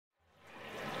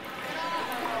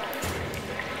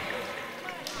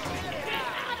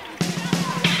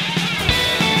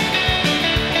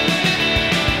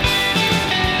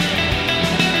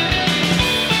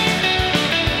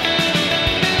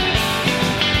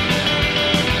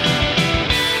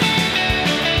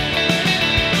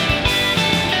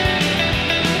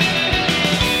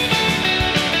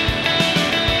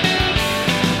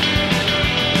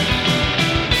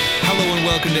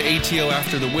ATO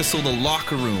After the Whistle, The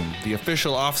Locker Room, the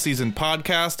official off-season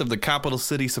podcast of the Capital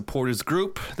City Supporters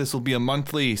Group. This will be a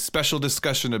monthly special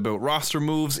discussion about roster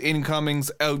moves,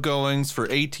 incomings, outgoings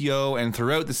for ATO and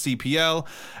throughout the CPL,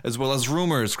 as well as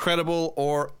rumors, credible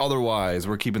or otherwise.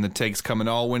 We're keeping the takes coming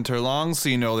all winter long, so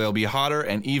you know they'll be hotter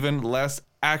and even less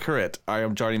accurate. I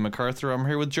am Johnny MacArthur. I'm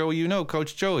here with Joey,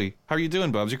 Coach Joey. How are you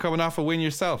doing, Bubs? You're coming off a win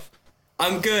yourself.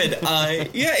 I'm good.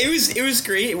 Yeah, it was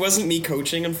great. It wasn't me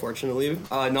coaching, unfortunately.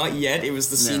 Not yet. It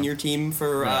was the senior team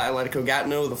for Atletico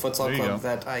Gatineau, the futsal club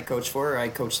that I coach for. I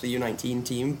coached the U19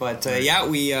 team. But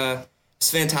it's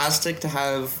fantastic to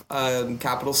have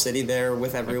Capital City there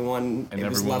with everyone. And it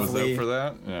was everyone lovely. was out for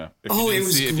that? Yeah. It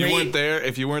was great.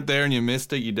 If you weren't there and you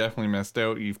missed it, you definitely missed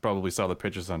out. You probably saw the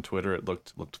pictures on Twitter. It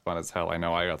looked fun as hell. I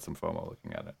know I got some FOMO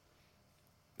looking at it.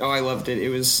 Oh, I loved it. It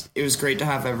was great to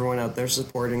have everyone out there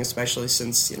supporting, especially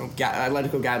since,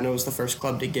 Atletico Gatineau was the first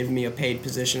club to give me a paid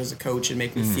position as a coach and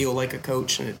make me feel like a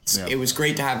coach. And it was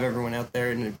great to have everyone out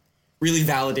there, and it really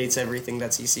validates everything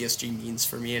that CCSG means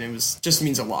for me. And it just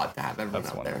means a lot to have everyone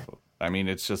out there. I mean,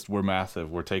 it's just, we're massive.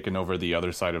 We're taking over the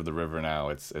other side of the river now.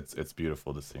 It's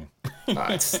beautiful to see.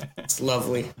 It's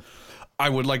lovely. I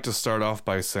would like to start off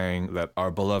by saying that our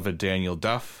beloved Daniel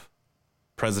Duff,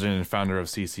 president and founder of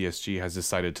CCSG, has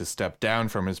decided to step down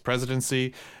from his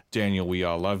presidency. Daniel, we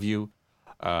all love you.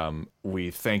 We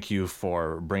thank you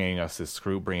for bringing us this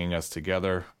group, bringing us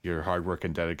together. Your hard work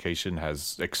and dedication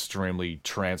has extremely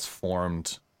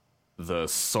transformed the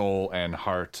soul and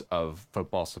heart of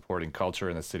football supporting culture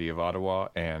in the city of Ottawa,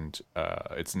 and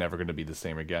it's never going to be the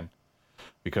same again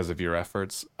because of your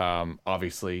efforts.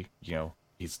 Obviously,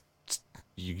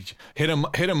 you hit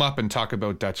him up and talk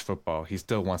about Dutch football. He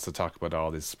still wants to talk about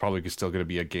all this. Probably still going to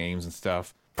be at games and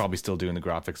stuff. Probably still doing the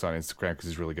graphics on Instagram because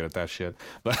he's really good at that shit.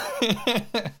 But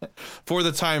for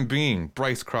the time being,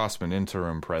 Bryce Crossman,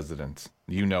 interim president.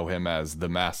 You know him as the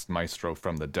masked maestro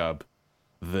from the dub,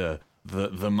 the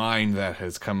mind that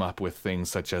has come up with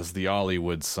things such as the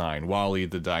Hollywood sign, Wally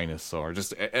the dinosaur,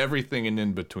 just everything and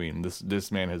in between.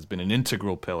 This man has been an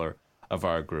integral pillar of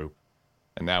our group.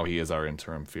 And now he is our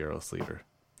interim fearless leader.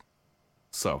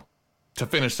 So, to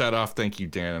finish that off, thank you,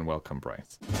 Dan, and welcome,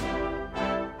 Bryce.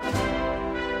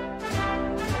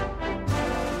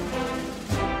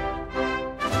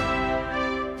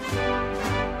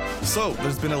 So,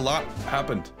 there's been a lot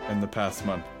happened in the past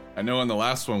month. I know in the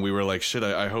last one we were like, shit,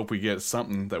 I hope we get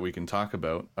something that we can talk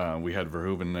about. We had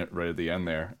Verhoeven right at the end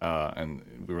there,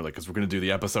 and we were like, because we're going to do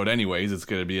the episode anyways, it's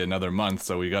going to be another month,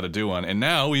 so we got to do one. And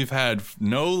now we've had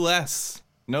no less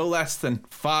than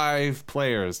 5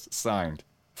 players signed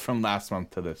from last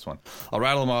month to this one. I'll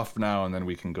rattle them off now, and then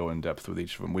we can go in depth with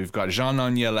each of them. We've got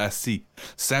Jean-Aniel Assis,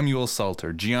 Samuel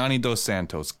Salter, Gianni Dos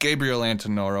Santos, Gabriel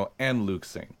Antonoro, and Luke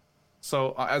Singh.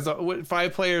 So as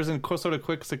 5 players in sort of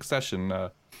quick succession,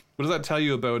 what does that tell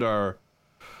you about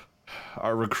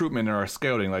our recruitment or our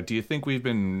scouting? Like, do you think we've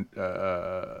been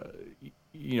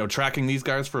tracking these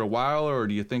guys for a while, or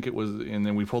do you think it was and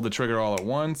then we pulled the trigger all at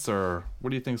once, or what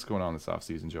do you think's going on this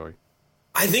offseason, Joey?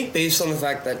 I think based on the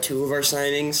fact that 2 of our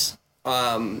signings,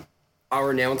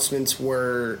 our announcements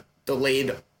were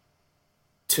delayed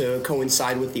to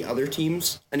coincide with the other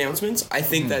team's announcements, I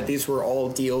think that these were all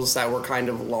deals that were kind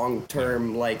of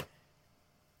long-term, like,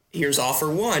 here's offer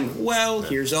 1. Well,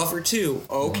 here's offer 2.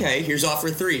 Okay, here's offer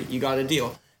 3. You got a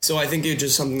deal. So I think it was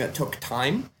just something that took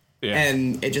time. Yeah.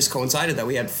 And it just coincided that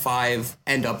we had 5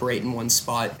 end up right in one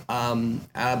spot.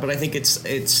 But I think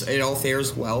it all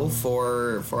fares well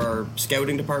for our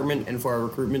scouting department and for our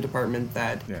recruitment department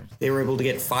that they were able to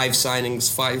get 5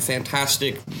 signings, 5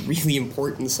 fantastic, really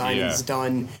important signings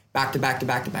done back to back to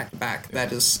back to back to back.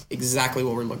 That is exactly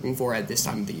what we're looking for at this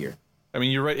time of the year. I mean,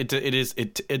 you're right.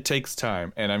 It takes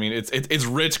time, and I mean, it's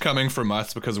rich coming from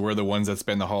us because we're the ones that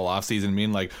spend the whole offseason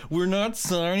being like, we're not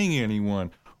signing anyone.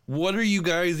 What are you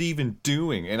guys even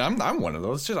doing? And I'm one of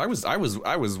those. Just I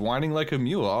was whining like a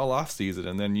mule all off season,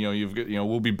 and then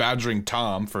we'll be badgering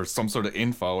Tom for some sort of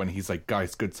info, and he's like,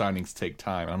 guys, good signings take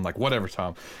time. And I'm like, whatever,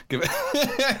 Tom, give it.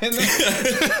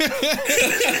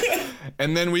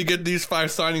 And then we get these 5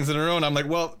 signings in a row, and I'm like,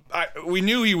 well, we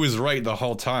knew he was right the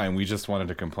whole time. We just wanted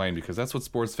to complain because that's what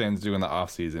sports fans do in the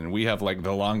off season. We have like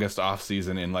the longest off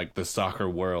season in like the soccer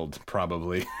world,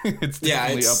 probably. It's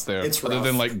definitely up there, other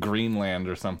than like Greenland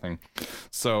or something.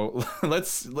 So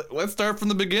let's start from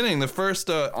the beginning. The first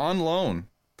on loan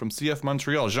from CF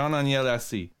Montreal, Jean-Aniel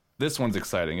Assis. This one's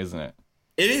exciting, isn't it?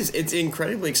 It is. It's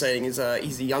incredibly exciting. He's a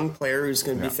young player who's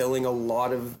going to be filling a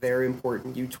lot of very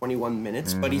important U21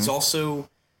 minutes, but he's also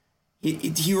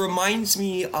he reminds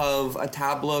me of a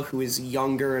Tabla who is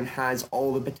younger and has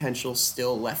all the potential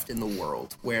still left in the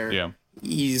world, where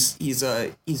he's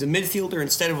a midfielder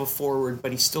instead of a forward,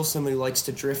 but he's still somebody who likes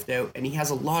to drift out, and he has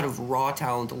a lot of raw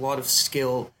talent, a lot of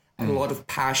skill, and a lot of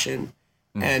passion.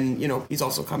 And he's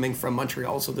also coming from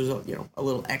Montreal, so there's a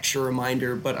little extra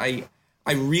reminder. But I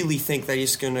really think that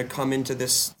he's going to come into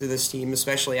this team,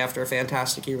 especially after a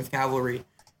fantastic year with Cavalry,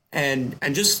 and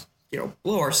just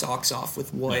blow our socks off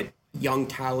with what young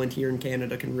talent here in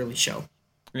Canada can really show.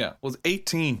 Yeah, well,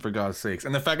 18 for God's sakes,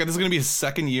 and the fact that this is going to be his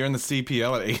second year in the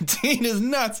CPL at 18 is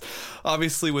nuts.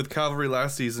 Obviously, with Cavalry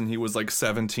last season, he was like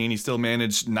 17. He still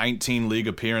managed 19 league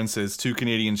appearances, 2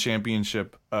 Canadian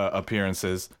Championship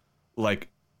appearances, like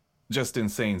just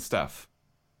insane stuff.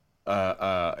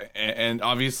 And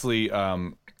obviously, he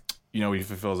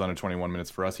fulfills under 21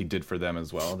 minutes for us. He did for them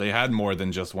as well. They had more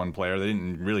than just one player. They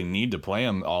didn't really need to play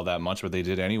him all that much, but they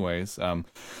did anyways.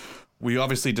 We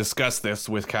obviously discuss this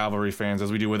with Cavalry fans,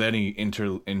 as we do with any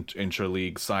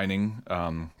interleague signing,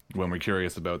 when we're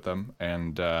curious about them.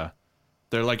 And they're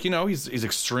like, he's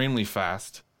extremely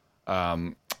fast.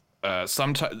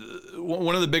 Sometimes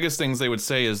one of the biggest things they would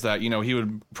say is that, he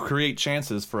would create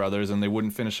chances for others and they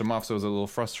wouldn't finish him off, so it was a little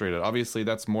frustrated. Obviously,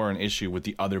 that's more an issue with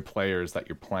the other players that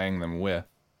you're playing them with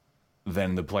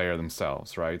than the player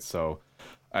themselves, right? So,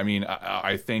 I mean,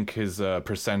 I think his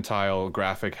percentile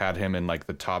graphic had him in like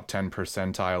the top 10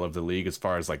 percentile of the league as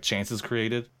far as like chances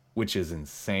created, which is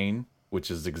insane,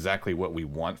 which is exactly what we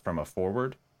want from a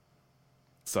forward.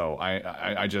 So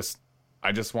I just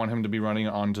want him to be running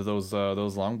onto those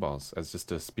long balls as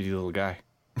just a speedy little guy.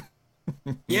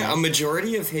 Yeah, a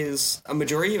majority of his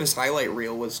highlight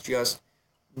reel was just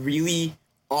really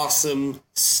awesome,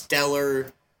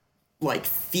 stellar, like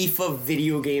FIFA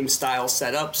video game style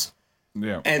setups.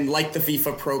 Yeah. And like the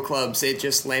FIFA Pro Clubs, it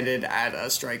just landed at a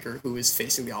striker who is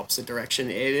facing the opposite direction.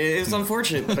 It is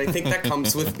unfortunate, but I think that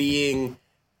comes with being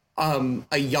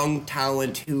a young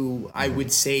talent who I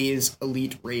would say is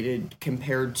elite rated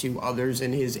compared to others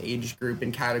in his age group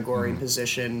and category and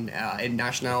position and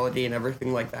nationality and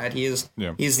everything like that. He's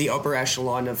the upper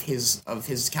echelon of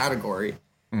his category,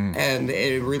 and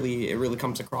it really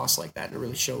comes across like that, and it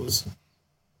really shows.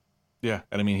 Yeah,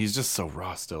 and I mean, he's just so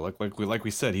raw still. Like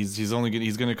we said, he's going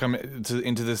to come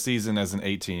into this season as an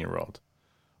 18-year-old,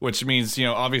 which means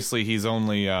obviously he's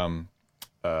only on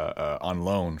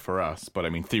loan for us. But I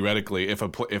mean, theoretically, if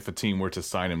a team were to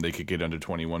sign him, they could get under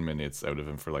 21 minutes out of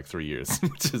him for like 3 years,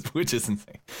 which is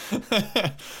insane.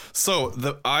 So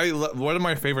one of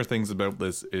my favorite things about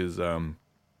this is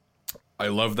I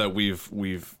love that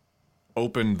we've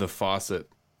opened the faucet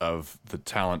of the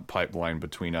talent pipeline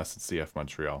between us and CF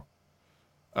Montreal.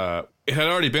 It had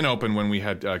already been open when we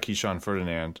had Keyshawn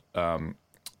Ferdinand.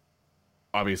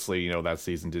 Obviously, that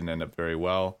season didn't end up very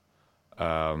well.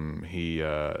 He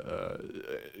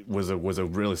was a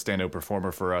really standout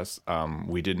performer for us.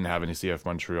 We didn't have any CF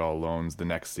Montreal loans the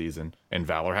next season, and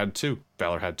Valor had two.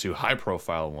 Valor had two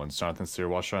high-profile ones, Jonathan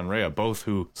Sirwa, Sean Rea, both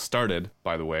who started,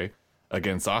 by the way,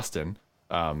 against Austin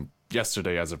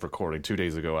yesterday as of recording, 2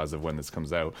 days ago as of when this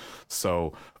comes out.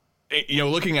 So,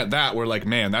 looking at that, we're like,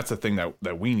 man, that's a thing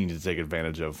that we need to take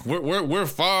advantage of. We're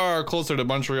far closer to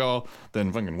Montreal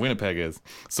than fucking Winnipeg is.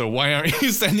 So why aren't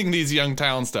you sending these young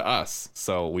talents to us?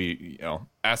 So we,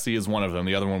 Assy is one of them.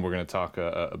 The other one we're going to talk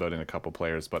about in a couple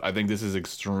players. But I think this is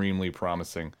extremely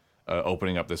promising,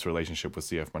 opening up this relationship with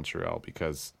CF Montreal,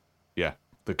 because, yeah,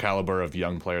 the caliber of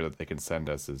young player that they can send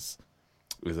us is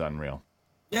unreal.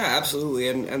 Yeah, absolutely,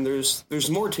 and there's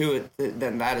more to it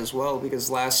than that as well, because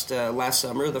last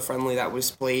summer the friendly that was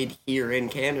played here in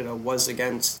Canada was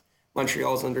against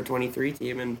Montreal's under-23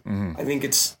 team, and I think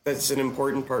that's an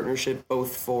important partnership,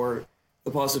 both for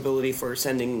the possibility for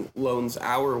sending loans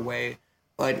our way,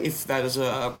 but if that is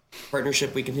a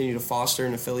partnership we continue to foster,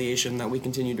 an affiliation that we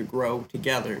continue to grow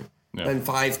together, then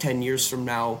 5-10 years from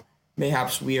now,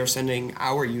 mayhaps we are sending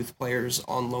our youth players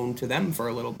on loan to them for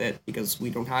a little bit, because we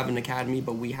don't have an academy,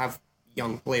 but we have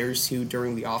young players who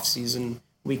during the off season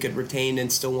we could retain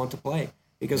and still want to play,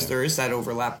 because there is that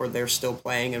overlap where they're still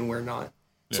playing and we're not.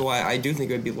 Yeah. So I do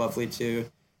think it would be lovely to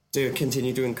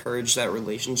continue to encourage that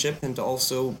relationship and to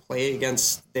also play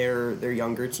against their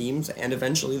younger teams and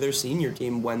eventually their senior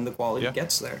team when the quality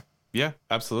gets there. Yeah,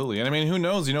 absolutely. And I mean, who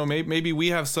knows, maybe we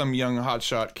have some young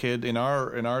hotshot kid in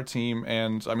our team,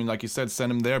 and I mean, like you said, send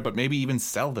them there, but maybe even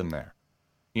sell them there.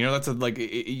 That's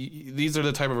these are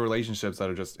the type of relationships that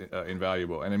are just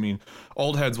invaluable. And I mean,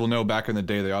 old heads will know back in the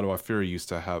day, the Ottawa Fury used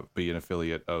to be an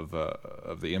affiliate of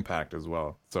the Impact as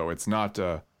well. So it's not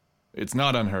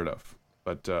unheard of.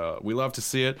 But we love to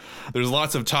see it. There's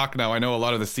lots of talk now. I know a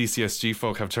lot of the CCSG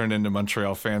folk have turned into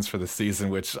Montreal fans for the season,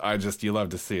 which you love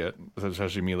to see it,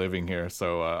 especially me living here.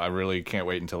 So I really can't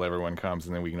wait until everyone comes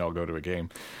and then we can all go to a game.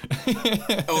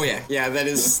 Oh, yeah. Yeah, that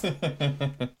is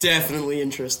definitely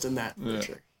interest in that. For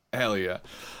sure. Hell yeah.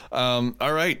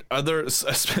 All right.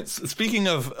 Speaking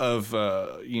of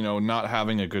not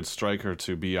having a good striker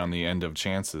to be on the end of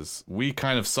chances, we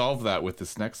kind of solved that with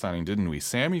this next signing, didn't we?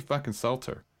 Sammy fucking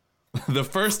Salter. The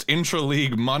first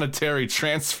intra-league monetary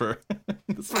transfer.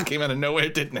 This one came out of nowhere,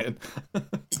 didn't it?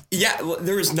 Yeah, well,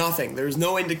 there was nothing. There was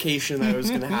no indication that it was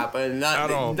going to happen.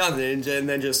 Nothing. And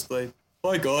then just like,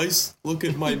 hi guys, look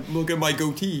at my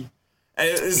goatee. And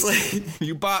it's like,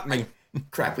 you bought me.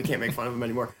 Crap, we can't make fun of him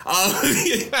anymore.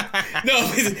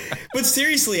 No, but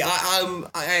seriously,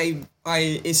 I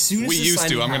as soon as we used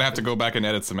to. I'm happened, gonna have to go back and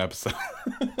edit some episodes.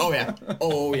 Oh yeah.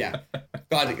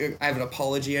 God, I have an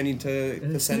apology I need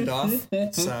to send off.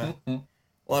 It's a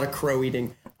lot of crow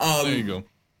eating. There you go.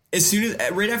 As soon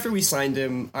as right after we signed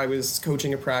him, I was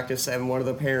coaching a practice, and one of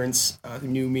the parents who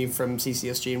knew me from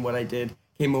CCSG and what I did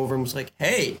came over and was like,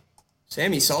 "Hey,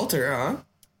 Sammy Salter, huh?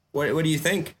 What do you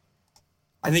think?"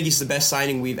 I think he's the best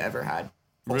signing we've ever had.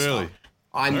 Really?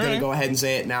 I'm going to go ahead and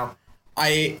say it now.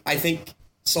 I think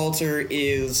Salter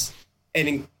is an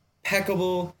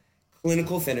impeccable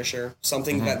clinical finisher,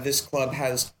 something that this club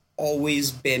has always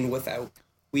been without.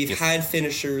 We've had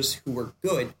finishers who were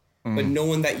good, but no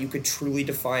one that you could truly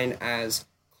define as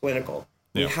clinical.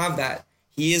 We have that.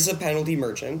 He is a penalty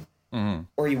merchant,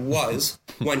 or he was,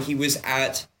 when he was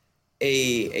at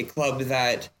a club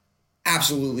that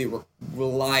absolutely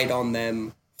relied on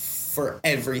them for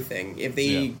everything. If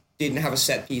they didn't have a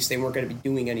set piece, they weren't going to be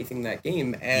doing anything in that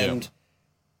game. And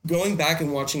going back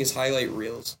and watching his highlight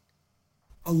reels,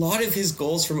 a lot of his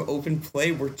goals from open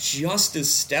play were just as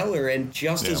stellar and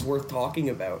just as worth talking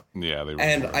about. Yeah, they were.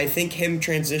 And I think him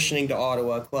transitioning to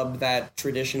Ottawa, a club that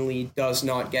traditionally does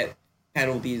not get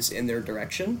penalties in their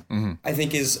direction, I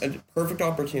think is a perfect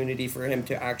opportunity for him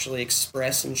to actually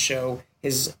express and show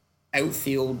his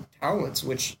outfield talents,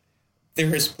 which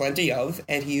there is plenty of,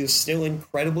 and he is still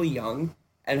incredibly young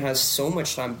and has so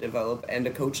much time to develop, and a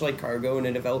coach like Cargo and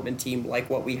a development team like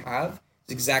what we have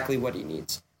is exactly what he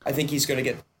needs. I think he's going to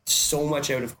get so much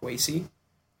out of Kwesi,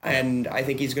 and I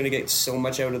think he's going to get so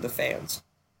much out of the fans,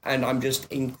 and I'm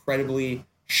just incredibly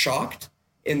shocked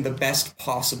in the best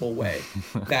possible way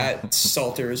that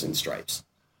Salter is in stripes.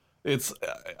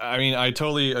 I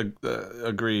totally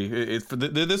agree.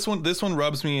 This one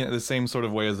rubs me the same sort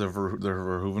of way as the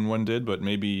Verhoeven one did, but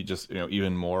maybe just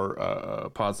even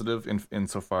more positive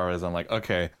insofar as I'm like,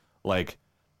 okay, like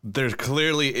there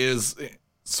clearly is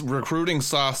recruiting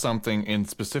saw something in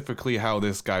specifically how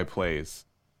this guy plays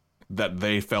that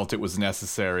they felt it was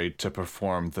necessary to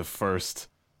perform the first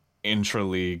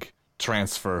intra-league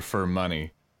transfer for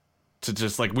money. To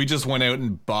just like, we just went out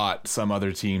and bought some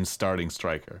other team's starting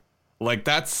striker. Like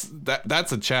that's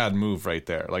a Chad move right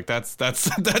there. Like that's an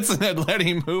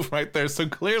Atleti move right there. So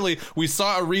clearly we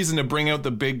saw a reason to bring out the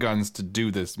big guns to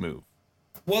do this move.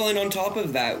 Well, and on top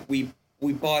of that, we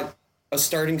bought a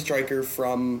starting striker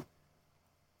from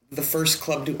the first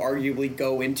club to arguably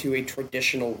go into a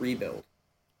traditional rebuild.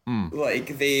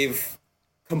 Like they've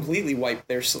completely wiped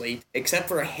their slate, except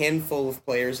for a handful of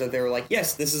players that they were like,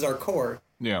 yes, this is our core.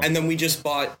 Yeah. And then we just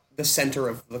bought the center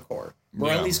of the core.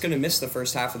 We're at least going to miss the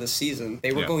first half of the season.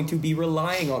 They were going to be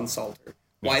relying on Salter.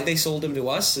 Why they sold him to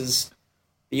us is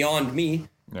beyond me.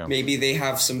 Yeah. Maybe they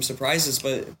have some surprises,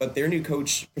 but their new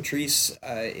coach, Patrice,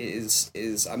 is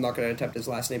I'm not going to attempt his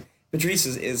last name. Patrice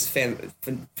is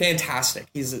fantastic.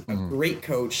 He's a great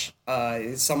coach.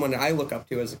 He's someone I look up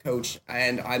to as a coach,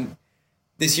 and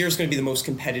this year is going to be the most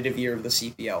competitive year of the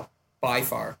CPL by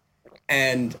far.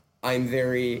 And I'm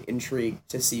very intrigued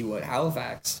to see what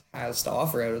Halifax has to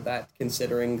offer out of that,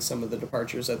 considering some of the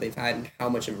departures that they've had and how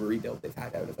much of a rebuild they've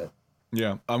had out of it.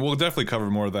 Yeah, we'll definitely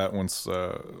cover more of that once.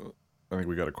 I think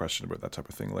we got a question about that type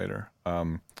of thing later.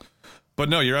 But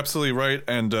no, you're absolutely right.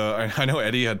 And I know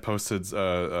Eddie had posted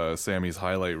Sammy's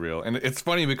highlight reel. And it's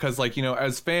funny because, like,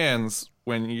 as fans,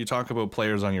 when you talk about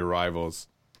players on your rivals,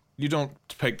 you don't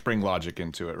bring logic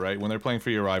into it, right? When they're playing for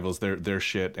your rivals, they're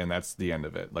shit, and that's the end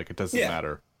of it. Like, it doesn't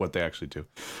matter what they actually do.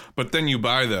 But then you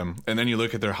buy them, and then you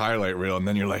look at their highlight reel, and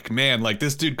then you're like, man, like,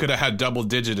 this dude could have had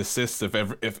double-digit assists if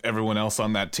everyone else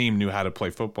on that team knew how to play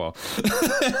football.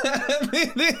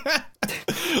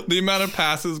 The amount of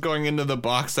passes going into the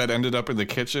box that ended up in the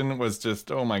kitchen was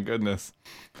just, oh my goodness.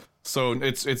 So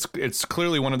it's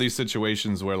clearly one of these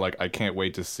situations where, like, I can't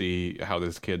wait to see how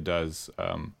this kid does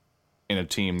in a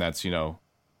team that's,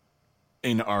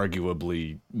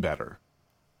 inarguably better.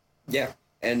 Yeah.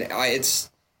 and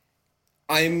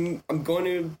I'm going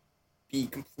to be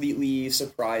completely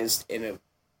surprised in a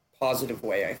positive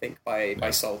way, I think,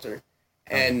 by Salter.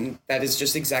 And that is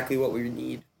just exactly what we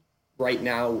need right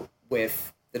now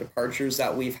with the departures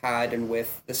that we've had and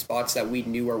with the spots that we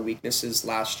knew are weaknesses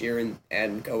last year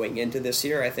and going into this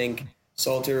year. I think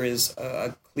Salter is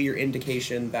a clear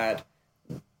indication that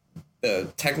the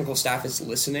technical staff is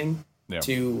listening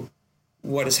to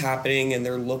what is happening, and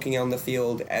they're looking on the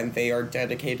field, and they are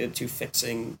dedicated to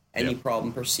fixing any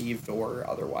problem perceived or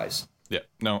otherwise. Yeah,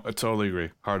 no, I totally agree.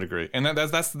 Hard agree. And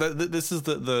this is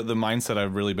the mindset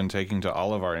I've really been taking to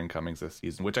all of our incomings this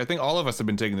season, which I think all of us have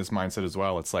been taking this mindset as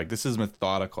well. It's like, this is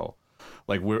methodical.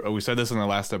 Like we said this in the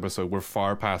last episode, we're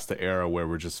far past the era where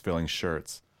we're just filling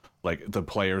shirts. Like, the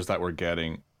players that we're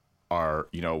getting are,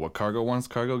 what Cargo wants,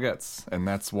 Cargo gets. And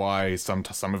that's why some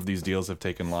of these deals have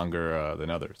taken longer than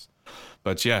others.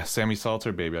 But yeah, Sammy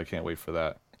Salter, baby, I can't wait for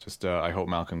that. Just, I hope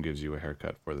Malcolm gives you a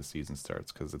haircut before the season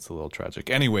starts, because it's a little tragic.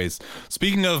 Anyways,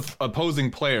 speaking of opposing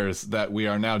players that we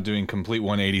are now doing complete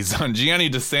 180s on, Gianni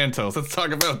Dos Santos. Let's talk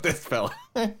about this fella.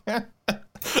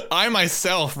 I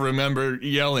myself remember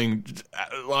yelling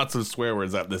lots of swear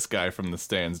words at this guy from the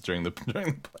stands during the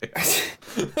playoffs.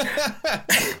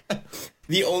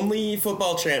 The only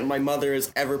football chant my mother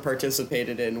has ever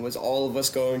participated in was all of us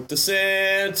going, Dos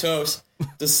Santos,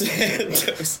 Dos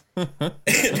Santos.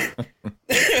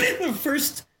 The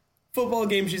first football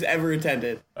game she's ever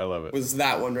attended, I love it, was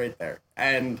that one right there.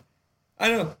 And I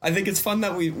don't know, I think it's fun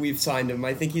that we've signed him.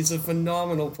 I think he's a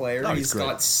phenomenal player. He's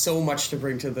got so much to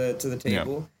bring to the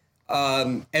table.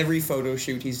 Yeah. Every photo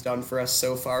shoot he's done for us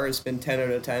so far has been 10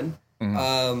 out of 10.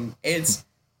 Mm-hmm.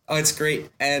 It's great.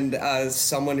 And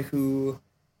someone who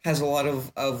has a lot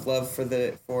of love for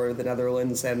the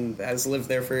Netherlands and has lived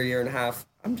there for a year and a half,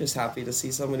 I'm just happy to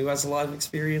see someone who has a lot of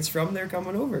experience from there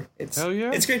coming over. Hell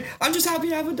yeah. It's great. I'm just happy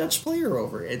to have a Dutch player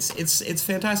over. It's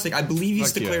fantastic. I believe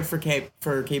he's declared for Cape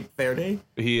Verde.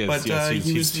 He is. But yes,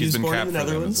 he was born in the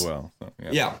Netherlands as well. So,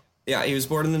 yeah. He was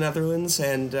born in the Netherlands,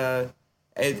 and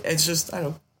it's just, I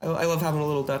don't know. I love having a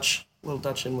little Dutch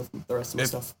in with the rest of my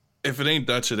stuff. If it ain't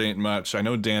Dutch, it ain't much. I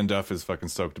know Dan Duff is fucking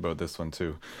stoked about this one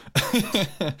too.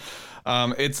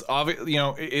 It's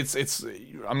obvious, it's.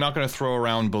 I'm not going to throw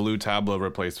around Balou Tabla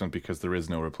replacement, because there is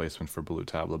no replacement for Balou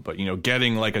Tabla. But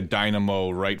getting like a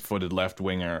dynamo right-footed left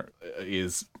winger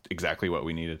is exactly what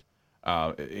we needed.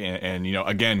 And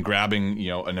again, grabbing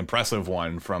an impressive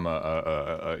one from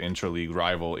a intra-league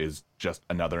rival is just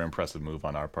another impressive move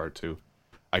on our part too.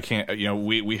 I can't,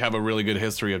 we have a really good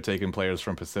history of taking players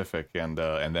from Pacific and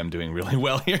them doing really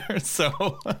well here.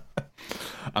 So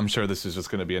I'm sure this is just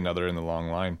going to be another in the long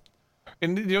line.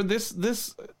 And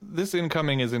this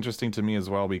incoming is interesting to me as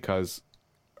well, because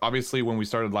obviously when we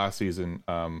started last season,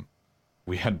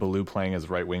 we had Balou playing as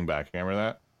right wing back. Remember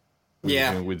that?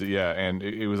 And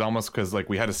it was almost because like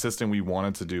we had a system we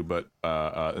wanted to do, but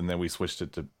and then we switched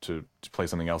it to play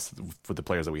something else for the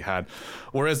players that we had.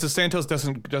 Whereas Dos Santos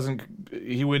doesn't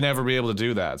he would never be able to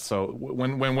do that. So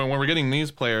when we're getting these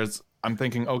players, I'm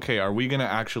thinking, okay, are we going to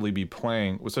actually be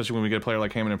playing, especially when we get a player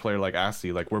like him and a player like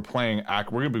Asti, like we're going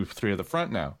to be three at the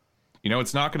front now.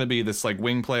 It's not going to be this like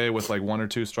wing play with like one or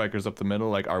two strikers up the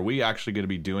middle. Like, are we actually going to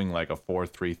be doing like a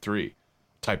 4-3-3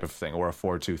 type of thing, or a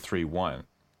 4-2-3-1?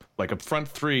 Like, a front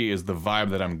three is the vibe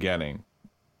that I'm getting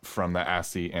from the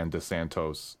Asti and Dos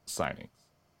Santos signings.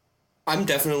 I'm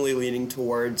definitely leaning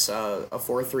towards a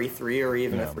 4-3-3 or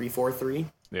even a 3-4-3.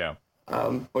 Yeah.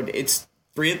 But it's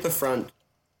three at the front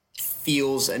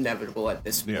feels inevitable at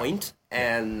this point,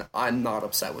 and I'm not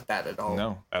upset with that at all.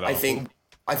 No, at all. I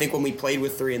think when we played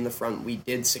with three in the front, we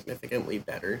did significantly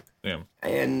better. Yeah.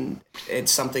 And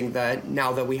it's something that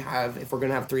now that we have, if we're going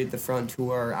to have three at the front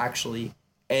who are actually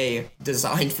A,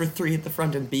 designed for three at the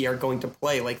front, and B, are going to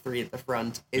play like three at the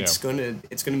front, it's gonna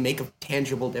make a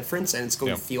tangible difference, and it's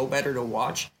going to feel better to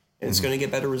watch, and it's going to get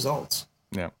better results.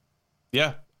 Yeah.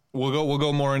 Yeah. We'll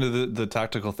go more into the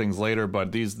tactical things later,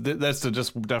 but that's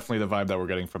just definitely the vibe that we're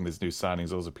getting from these new signings.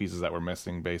 Those are pieces that we're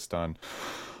missing based on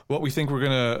what we think we're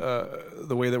gonna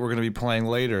the way that we're gonna be playing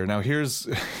later. Now here's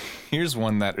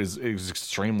one that is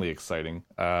extremely exciting.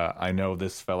 I know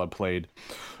this fella played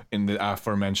in the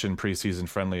aforementioned preseason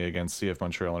friendly against CF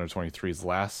Montreal under-23s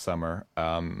last summer.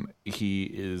 He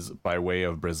is by way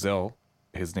of Brazil.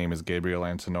 His name is Gabriel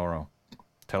Antonoro.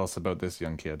 Tell us about this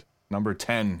young kid. Number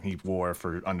 10 he wore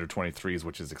for under-23s,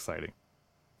 which is exciting.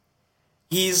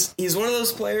 He's one of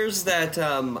those players that,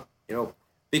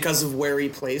 because of where he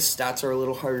plays, stats are a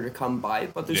little harder to come by,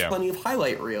 but there's plenty of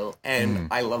highlight reel, and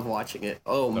I love watching it.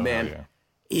 Oh man. Yeah.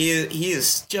 He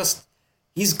is just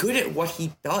he's good at what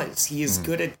he does. He is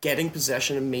good at getting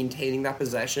possession and maintaining that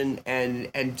possession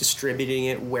and distributing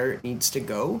it where it needs to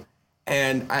go.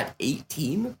 And at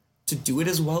 18, to do it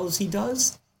as well as he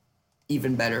does,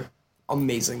 even better.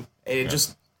 Amazing.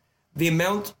 Just the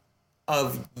amount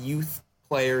of youth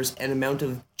players and amount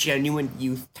of genuine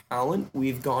youth talent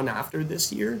we've gone after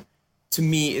this year, to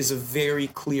me, is a very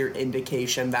clear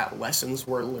indication that lessons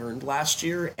were learned last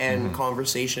year and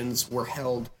conversations were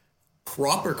held.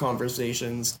 Proper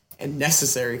conversations and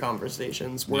necessary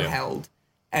conversations were held,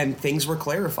 and things were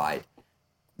clarified.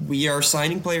 We are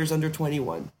signing players under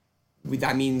 21.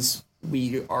 That means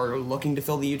we are looking to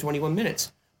fill the U21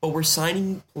 minutes, but we're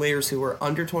signing players who are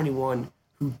under 21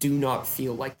 who do not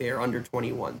feel like they are under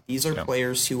 21. These are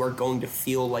players who are going to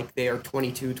feel like they are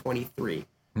 22, 23.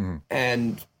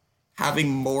 And having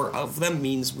more of them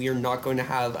means we are not going to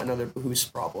have another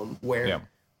boost problem where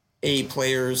a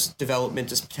player's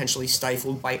development is potentially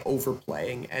stifled by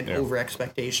overplaying and over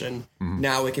expectation.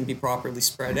 Now it can be properly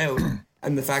spread out.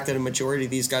 And the fact that a majority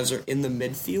of these guys are in the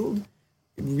midfield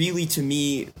really, to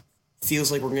me,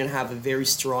 feels like we're going to have a very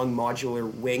strong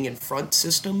modular wing and front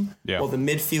system. While the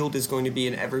midfield is going to be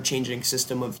an ever-changing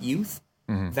system of youth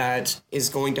that is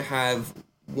going to have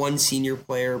one senior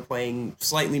player playing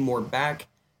slightly more back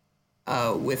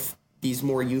with these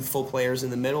more youthful players in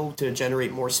the middle to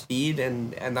generate more speed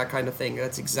and that kind of thing.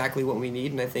 That's exactly what we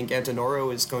need, and I think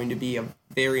Antonoro is going to be a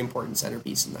very important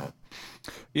centerpiece in that.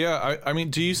 Yeah, I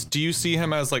mean, do you see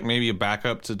him as like maybe a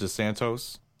backup to Dos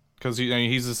Santos? Because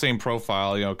he's the same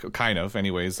profile, kind of.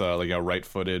 Anyways,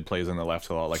 right-footed, plays in the left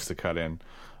a lot, likes to cut in.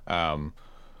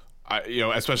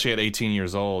 Especially at 18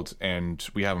 years old, and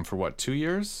we have him for what, 2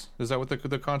 years? Is that what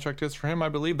the contract is for him? I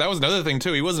believe that was another thing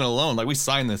too. He wasn't alone. Like, we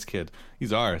signed this kid.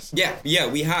 He's ours. Yeah,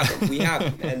 we have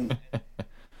him. And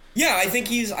yeah, I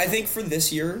think for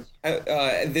this year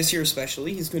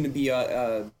especially, he's going to be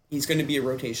a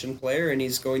rotation player, and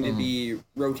he's going to be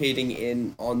rotating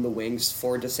in on the wings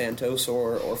for Dos Santos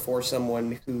or for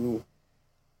someone who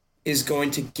is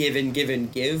going to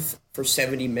give for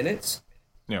 70 minutes.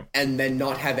 And then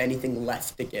not have anything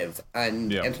left to give.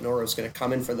 And Antonoro is going to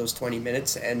come in for those 20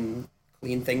 minutes and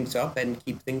clean things up and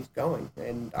keep things going.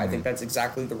 And I think that's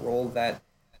exactly the role that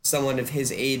someone of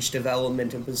his age,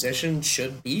 development, and position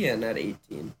should be in at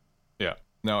 18. Yeah.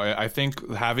 No, I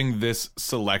think having this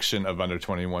selection of under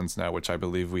 21s now, which I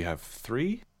believe we have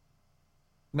 3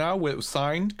 now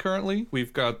signed currently.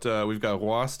 We've got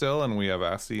Roy still, and we have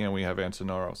Assi, and we have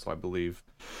Antonoro. So I believe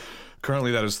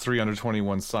currently that is 3 under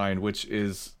 21 signed, which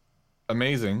is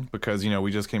amazing because,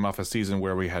 we just came off a season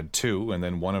where we had 2, and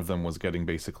then one of them was getting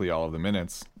basically all of the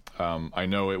minutes. I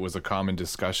know it was a common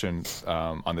discussion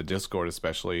on the Discord,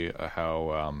 especially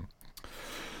how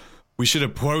we should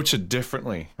approach it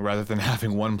differently rather than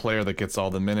having one player that gets all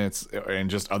the minutes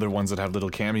and just other ones that have little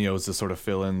cameos to sort of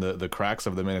fill in the cracks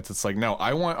of the minutes. It's like, no,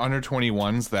 I want under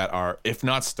 21s that are, if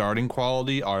not starting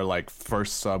quality, are like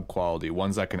first sub quality,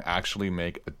 ones that can actually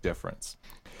make a difference.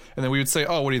 And then we would say,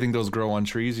 oh, what do you think those grow on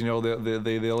trees? They're in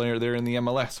the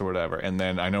MLS or whatever. And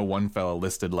then I know one fella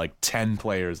listed like 10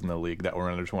 players in the league that were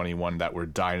under 21 that were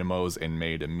dynamos and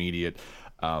made immediate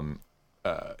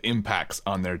impacts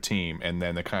on their team, and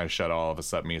then they kind of shut all of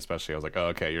us up, me especially. I was like, oh,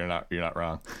 okay, you're not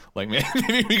wrong. Like,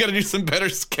 maybe we got to do some better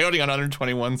scouting on under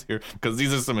 21s here, because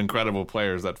these are some incredible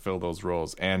players that fill those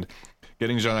roles. And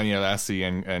getting Jean-Daniel Assi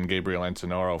and Gabriel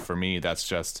Antonoro, for me, that's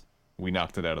just, we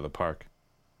knocked it out of the park.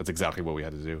 That's exactly what we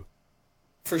had to do.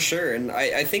 For sure, and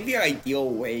I think the ideal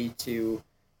way to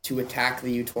attack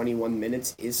the U21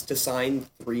 minutes is to sign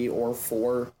 3 or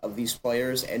 4 of these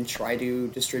players and try to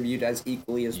distribute as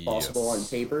equally as possible on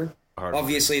paper.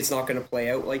 Obviously, it's not going to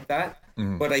play out like that,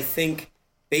 but I think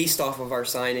based off of our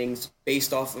signings,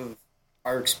 based off of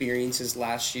our experiences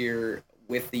last year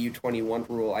with the U21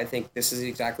 rule, I think this is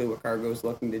exactly what Cargo is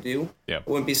looking to do. I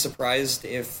wouldn't be surprised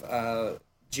if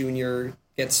Junior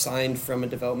gets signed from a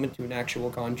development to an actual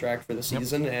contract for the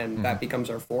season, and that becomes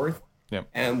our 4th.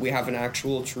 And we have an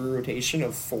actual true rotation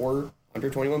of 4 under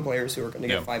 21 players who are going to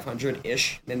get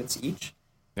 500-ish minutes each.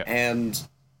 And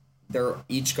they're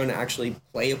each going to actually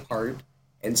play a part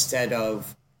instead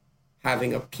of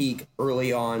having a peak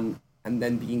early on and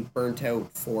then being burnt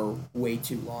out for way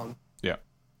too long.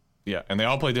 Yeah, and they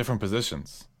all play different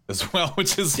positions as well,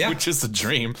 which is a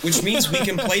dream. Which means we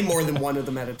can play more than one of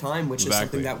them at a time, which is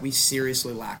something that we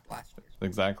seriously lacked last year.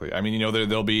 Exactly. I mean,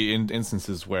 there'll be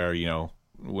instances where,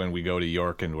 when we go to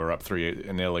York and we're up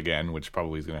 3-0 again, which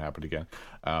probably is going to happen again,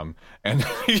 and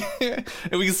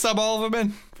we can sub all of them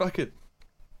in. Fuck it.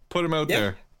 Put them out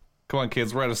there. Come on,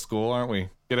 kids. We're out of school, aren't we?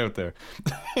 Get out there.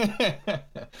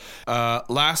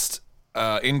 Last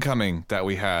incoming that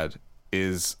we had,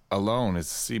 is alone. Is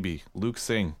CB Luke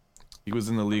Singh. He was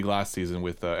in the league last season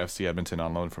with FC Edmonton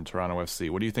on loan from Toronto FC.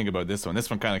 What do you think about this one?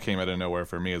 This one kind of came out of nowhere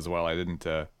for me as well. I didn't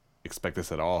expect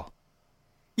this at all.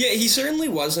 Yeah, he certainly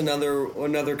was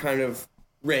another kind of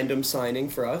random signing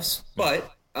for us.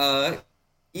 But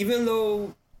even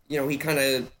though, he kind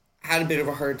of had a bit of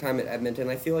a hard time at Edmonton,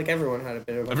 I feel like everyone had a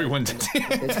bit of a Everyone hard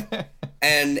time.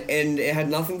 And it had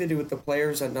nothing to do with the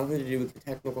players, it had nothing to do with the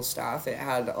technical staff. It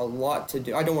had a lot to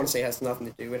do. I don't want to say it has nothing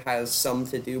to do. It has some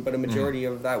to do, but a majority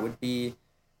of that would be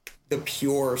the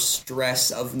pure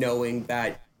stress of knowing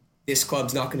that this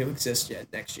club's not going to exist yet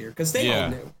next year, because they all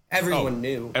knew. Everyone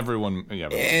knew. Everyone, yeah.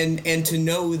 And to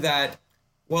know that,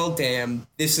 well, damn,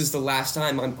 this is the last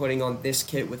time I'm putting on this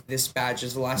kit with this badge.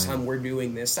 Is the last time we're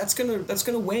doing this. That's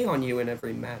gonna weigh on you in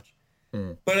every match.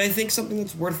 But I think something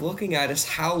that's worth looking at is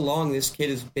how long this kid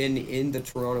has been in the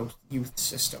Toronto youth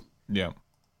system. Yeah.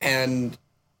 And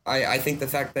I think the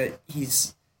fact that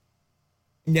he's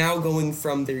now going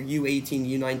from their U18,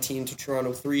 U19 to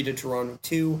Toronto 3 to Toronto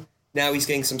 2, now he's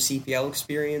getting some CPL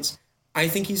experience. I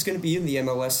think he's going to be in the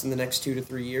MLS in the next 2 to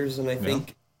 3 years, and I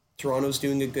think Toronto's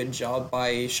doing a good job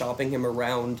by shopping him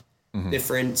around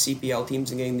different CPL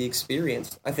teams and getting the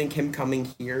experience. I think him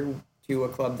coming here to a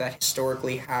club that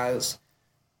historically has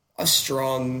a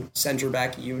strong center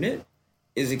back unit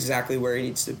is exactly where he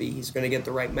needs to be. He's going to get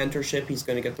the right mentorship. He's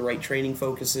going to get the right training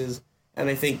focuses. And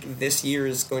I think this year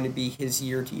is going to be his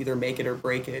year to either make it or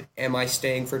break it. Am I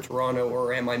staying for Toronto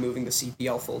or am I moving to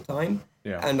CPL full time?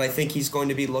 Yeah. And I think he's going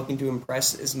to be looking to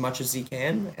impress as much as he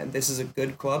can. And this is a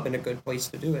good club and a good place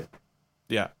to do it.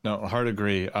 Yeah, no, hard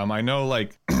agree. I know,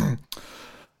 like,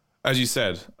 as you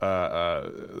said,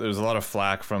 there's a lot of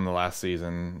flack from the last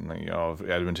season.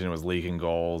 Edmonton was leaking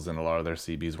goals, and a lot of their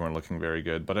CBs weren't looking very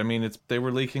good. But I mean, they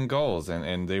were leaking goals,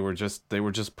 and they were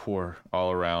just poor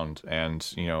all around. And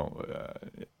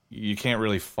you can't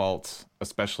really fault,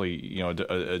 especially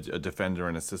a defender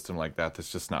in a system like that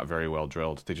that's just not very well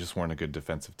drilled. They just weren't a good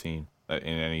defensive team in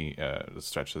any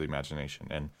stretch of the imagination.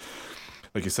 And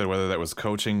like you said, whether that was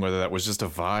coaching, whether that was just a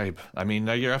vibe. I mean,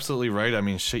 you're absolutely right. I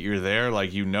mean, shit, you're there.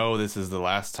 Like, this is the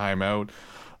last time out.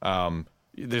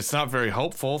 It's not very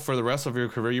hopeful for the rest of your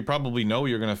career. You probably know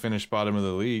you're going to finish bottom of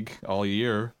the league all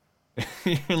year.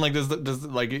 Like,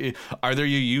 either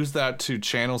you use that to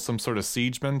channel some sort of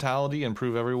siege mentality and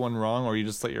prove everyone wrong, or you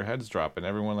just let your heads drop, and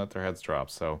everyone let their heads drop.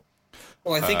 So,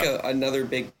 well, I think another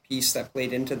big piece that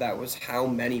played into that was how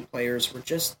many players were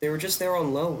just there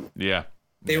on loan. Yeah.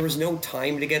 There was no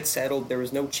time to get settled. There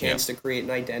was no chance to create an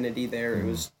identity there. It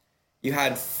was, you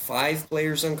had 5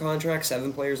 players on contract,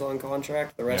 7 players on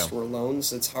contract. The rest were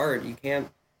loans. It's hard. You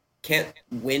can't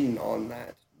win on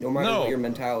that, no matter what your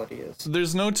mentality is.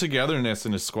 There's no togetherness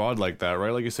in a squad like that,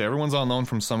 right? Like you say, everyone's on loan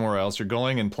from somewhere else. You're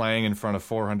going and playing in front of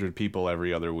 400 people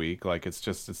every other week. Like,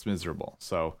 it's miserable.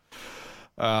 So,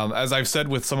 as I've said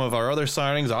with some of our other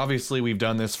signings, obviously we've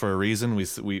done this for a reason.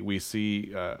 We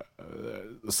see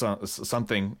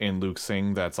something in Luke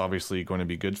Singh that's obviously going to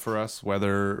be good for us.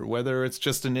 Whether it's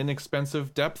just an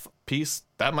inexpensive depth piece,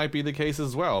 that might be the case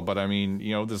as well. But I mean,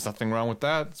 there's nothing wrong with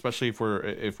that, especially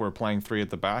if we're playing 3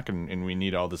 at the back and we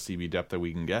need all the CB depth that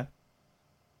we can get.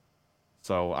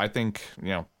 So I think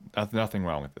nothing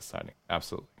wrong with this signing.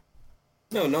 Absolutely.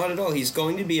 No, not at all. He's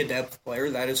going to be a depth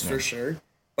player, that is for sure.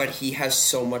 But he has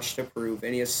so much to prove,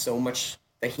 and he has so much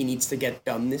that he needs to get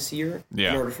done this year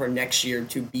in order for next year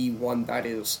to be one that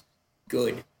is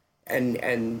good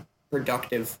and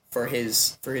productive for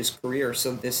his career.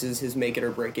 So this is his make it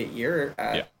or break it year.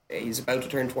 He's about to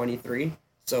turn 23.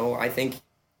 So I think,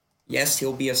 yes,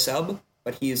 he'll be a sub,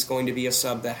 but he is going to be a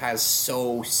sub that has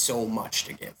so much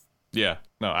to give. Yeah,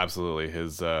 no, absolutely.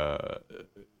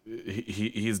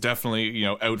 He's definitely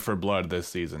out for blood this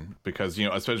season, because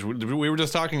especially we were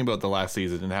just talking about the last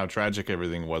season and how tragic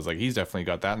everything was. Like, he's definitely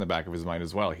got that in the back of his mind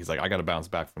as well. He's like, I got to bounce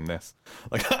back from this.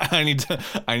 Like, I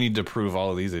need to prove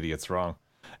all of these idiots wrong.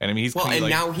 And I mean,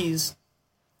 now he's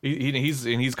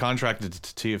contracted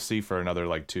to TFC for another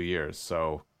 2 years.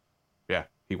 So yeah,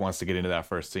 he wants to get into that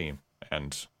first team,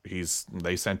 and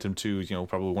they sent him to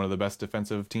probably one of the best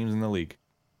defensive teams in the league.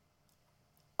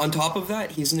 On top of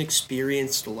that, he's an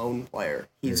experienced loan player.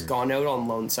 He's gone out on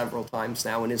loan several times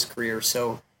now in his career,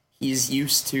 so he's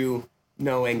used to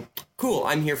knowing, cool,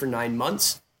 I'm here for 9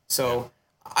 months, so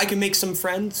I can make some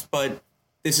friends, but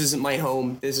this isn't my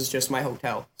home. This is just my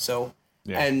hotel. So,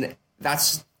 and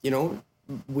that's,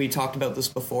 we talked about this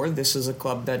before. This is a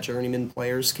club that journeyman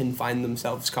players can find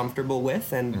themselves comfortable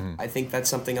with, and I think that's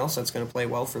something else that's going to play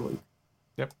well for Luke.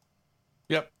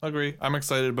 Yep, agree. I'm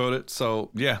excited about it. So,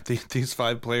 yeah, these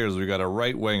 5 players, we got a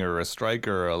right winger, a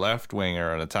striker, a left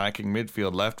winger, an attacking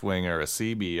midfield left winger, a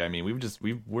CB. I mean,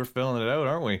 we're filling it out,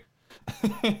 aren't we?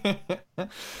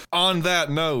 On that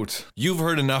note, you've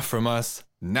heard enough from us.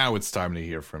 Now it's time to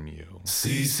hear from you.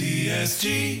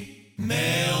 CCSG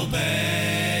Mailbag.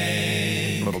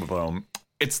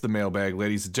 It's the mailbag,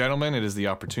 ladies and gentlemen. It is the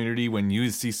opportunity when you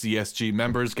CCSG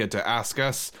members get to ask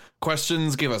us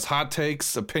questions, give us hot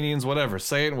takes, opinions, whatever.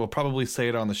 Say it, and we'll probably say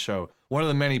it on the show. One of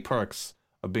the many perks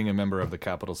of being a member of the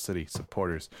Capital City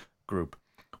Supporters Group.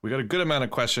 We got a good amount of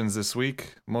questions this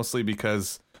week, mostly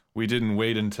because we didn't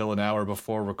wait until an hour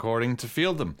before recording to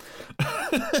field them.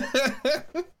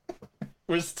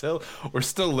 We're still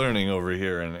learning over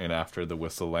here in After the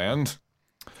Whistle Land.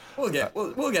 We'll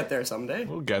get there someday.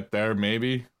 We'll get there,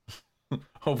 maybe.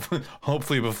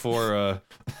 Hopefully before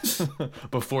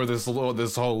before this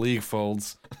whole league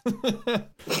folds.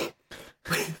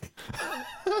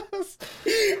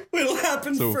 What'll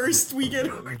happen first? We get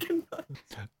organized.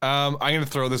 I'm gonna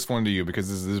throw this one to you because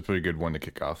this is a pretty good one to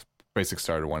kick off. Basic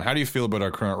starter one. How do you feel about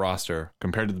our current roster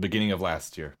compared to the beginning of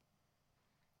last year?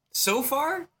 So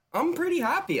far, I'm pretty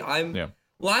happy.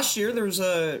 Last year there was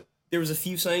a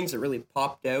few signings that really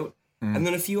popped out, and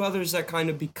then a few others that kind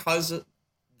of, because of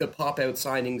the pop-out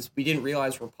signings, we didn't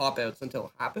realize were pop-outs until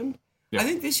it happened. Yeah. I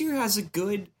think this year has a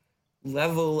good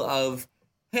level of,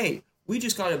 hey, we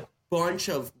just got a bunch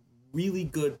of really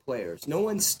good players. No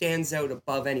one stands out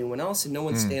above anyone else, and no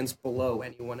one stands below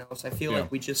anyone else. I feel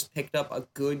like we just picked up a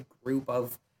good group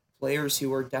of players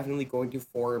who are definitely going to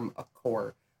form a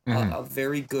core, a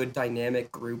very good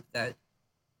dynamic group that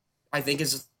I think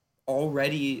is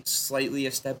already slightly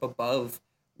a step above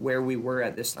where we were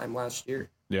at this time last year.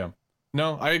 Yeah.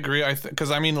 No, I agree.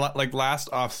 Because I mean, like last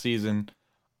off season,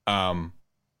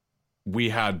 we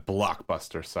had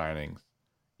blockbuster signings.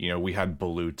 You know, we had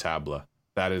Balou Tabla.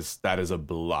 That is a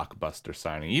blockbuster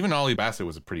signing. Even Ollie Bassett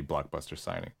was a pretty blockbuster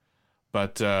signing.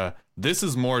 But this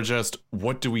is more just,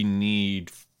 what do we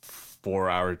need for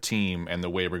our team and the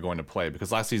way we're going to play?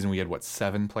 Because last season we had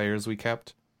 7 players we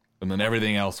kept, and then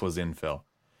everything else was infill.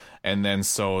 And then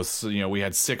so we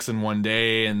had 6 in one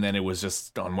day, and then it was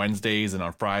just on Wednesdays and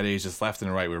on Fridays, just left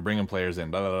and right. We were bringing players in,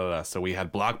 blah, blah, blah, blah. So we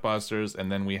had blockbusters,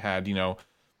 and then we had,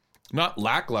 not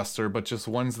lackluster, but just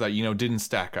ones that, didn't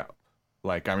stack up.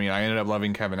 Like, I mean, I ended up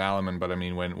loving Kevin Alleman, but I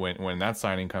mean, when that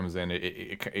signing comes in,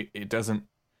 it doesn't,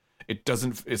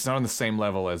 it's not on the same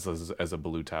level as a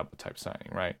Balou Tabla type signing,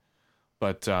 right?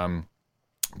 But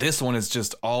this one is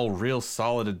just all real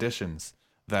solid additions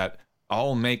that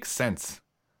all make sense.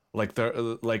 Like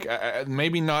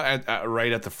maybe not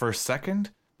right at the first second,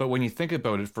 but when you think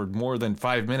about it for more than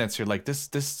 5 minutes, you're like, this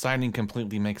signing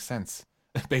completely makes sense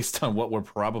based on what we're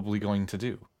probably going to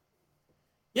do.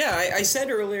 Yeah, I said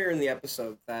earlier in the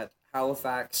episode that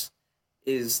Halifax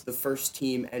is the first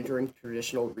team entering a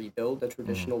traditional rebuild,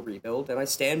 and I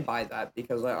stand by that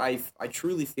because I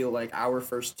truly feel like our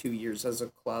first 2 years as a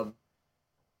club,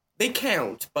 they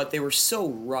count, but they were so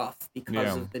rough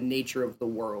because of the nature of the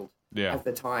world. Yeah. At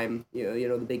the time,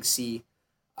 the Big C.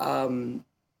 It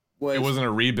wasn't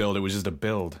a rebuild; it was just a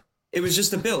build. It was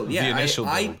just a build. Yeah, the initial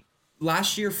build.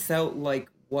 Last year felt like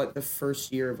what the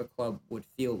first year of a club would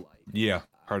feel like. Yeah,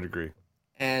 hard to agree.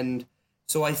 And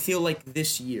so I feel like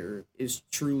this year is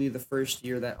truly the first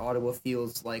year that Ottawa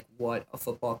feels like what a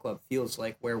football club feels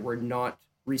like, where we're not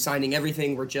re-signing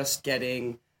everything; we're just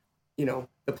getting,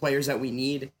 the players that we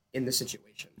need in the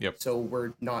situation. Yep. So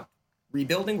we're not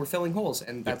rebuilding, we're filling holes,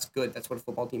 and that's good. That's what a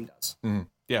football team does. Mm-hmm.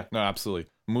 Yeah, no, absolutely.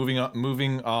 Moving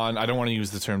on. I don't want to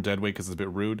use the term dead weight because it's a bit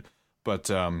rude, but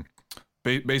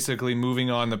basically moving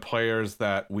on the players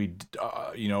that we,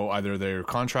 either their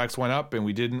contracts went up and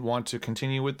we didn't want to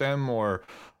continue with them, or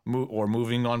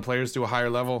moving on players to a higher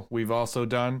level. We've also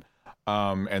done,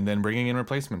 and then bringing in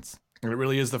replacements. And it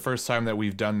really is the first time that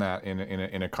we've done that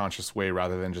in a conscious way,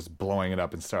 rather than just blowing it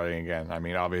up and starting again. I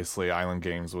mean, obviously, Island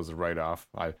Games was a write-off.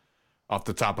 Off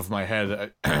the top of my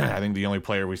head, I think the only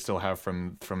player we still have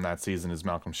from that season is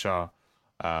Malcolm Shaw.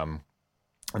 And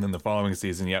then the following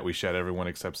season, we shed everyone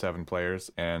except 7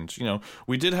 players. And,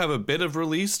 we did have a bit of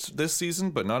release this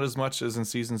season, but not as much as in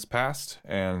seasons past.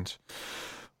 And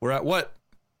we're at what?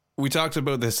 We talked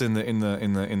about this in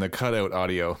the cutout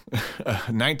audio.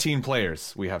 19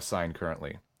 players we have signed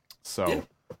currently. So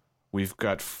we've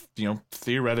got,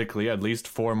 theoretically at least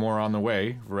 4 more on the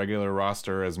way. Regular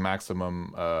roster as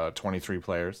maximum 23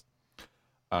 players.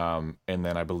 And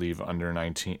then I believe under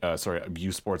 19,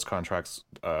 U Sports contracts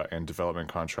and development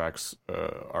contracts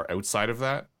are outside of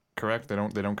that. Correct? They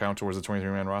don't count towards the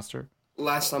 23-man roster.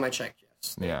 Last time I checked,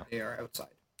 yes. They are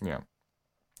outside. Yeah.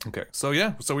 Okay, so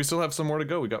we still have some more to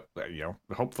go. We got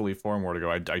hopefully 4 more to go.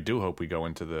 I do hope we go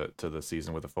into the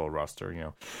season with a full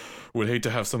roster. Would hate to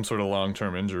have some sort of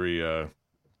long-term injury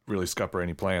really scupper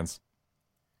any plans.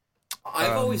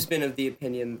 I've always been of the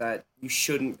opinion that you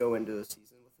shouldn't go into the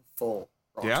season with a full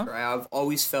roster. Yeah? I've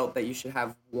always felt that you should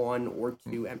have 1 or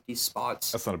 2 empty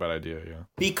spots. That's not a bad idea, yeah.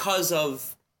 Because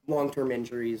of long-term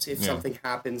injuries, if something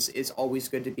happens, it's always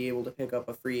good to be able to pick up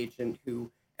a free agent who,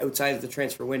 outside of the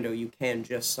transfer window, you can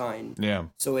just sign. Yeah.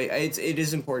 So it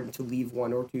is important to leave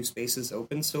 1 or 2 spaces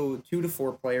open. So 2 to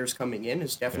 4 players coming in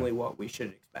is definitely what we should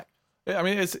expect. Yeah, I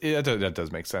mean, that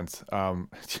does make sense.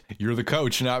 You're the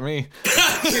coach, not me.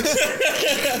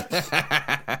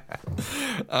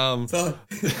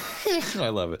 I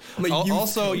love it.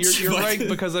 Also, you're right,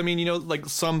 because I mean, like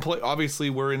obviously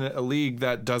we're in a league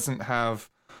that doesn't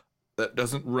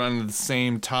run the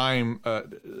same time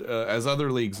as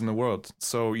other leagues in the world.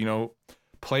 So,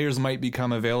 players might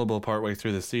become available partway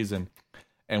through the season,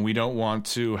 and we don't want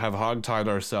to have hogtied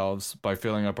ourselves by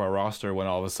filling up our roster when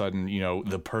all of a sudden,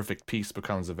 the perfect piece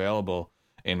becomes available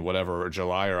in whatever,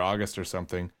 July or August or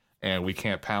something, and we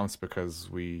can't pounce because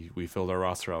we filled our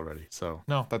roster already. So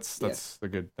no, that's a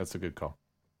good call.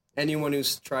 Anyone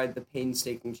who's tried the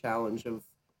painstaking challenge of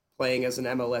playing as an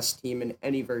MLS team in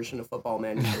any version of Football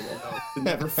Manager will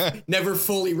know to never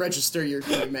fully register your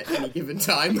team at any given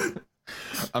time.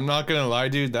 I'm not gonna lie,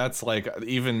 dude. That's like,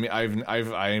 even me.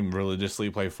 I religiously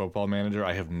play Football Manager.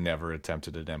 I have never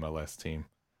attempted an MLS team.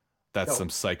 That's some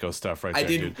psycho stuff right there,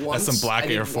 dude. That's some Black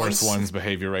Air Force One's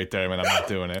behavior right there, man. I'm not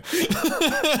doing it.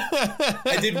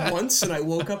 I did once, and I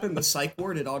woke up in the psych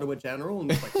ward at Ottawa General,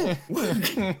 and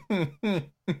was like, oh.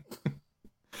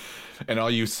 And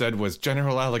all you said was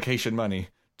general allocation money.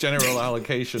 General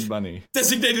allocation money.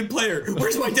 Designated player.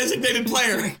 Where's my designated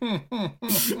player?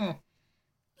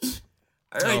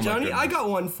 All right, Johnny, I got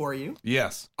one for you.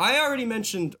 Yes. I already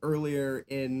mentioned earlier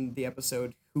in the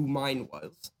episode who mine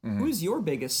was. Mm-hmm. Who's your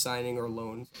biggest signing or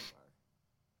loan so far?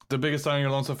 The biggest signing or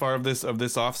loan so far of this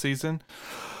offseason?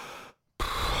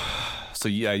 So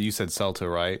yeah, you said Celta,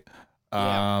 right?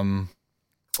 Yeah.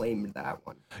 Claimed that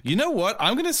one. You know what?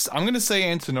 I'm gonna say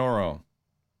Antonoro.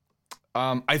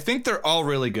 I think they're all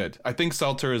really good. I think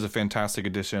Celta is a fantastic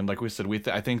addition. Like we said,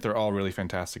 I think they're all really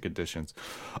fantastic additions.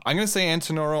 I'm going to say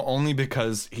Antonoro only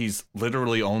because he's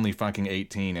literally only fucking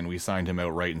 18 and we signed him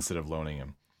outright instead of loaning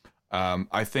him.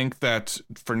 I think that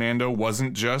Fernando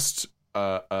wasn't just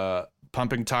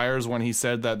pumping tires when he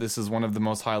said that this is one of the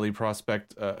most highly sought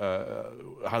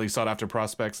after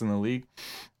prospects in the league.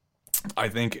 I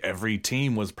think every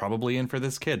team was probably in for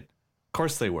this kid. Of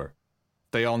course they were.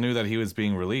 They all knew that he was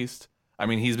being released. I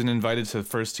mean, he's been invited to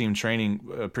first team training,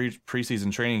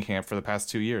 preseason training camp for the past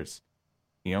 2 years,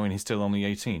 and he's still only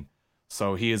 18.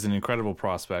 So he is an incredible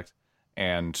prospect.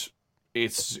 And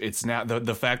it's now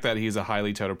the fact that he's a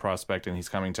highly touted prospect and he's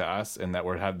coming to us, and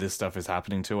that this stuff is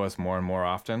happening to us more and more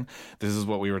often. This is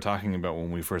what we were talking about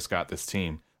when we first got this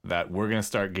team, that we're going to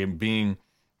start being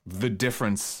the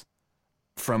difference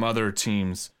from other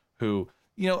teams who,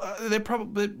 they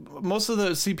probably, most of the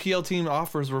CPL team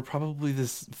offers were probably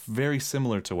this very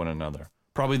similar to one another.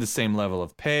 Probably the same level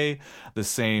of pay, the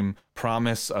same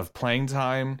promise of playing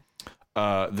time,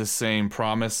 the same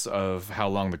promise of how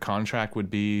long the contract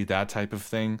would be, that type of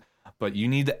thing. But you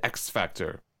need the X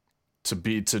factor to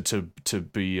be the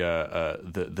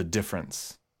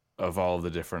difference of all of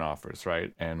the different offers,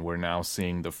 right? And we're now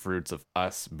seeing the fruits of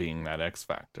us being that X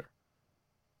factor.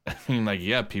 I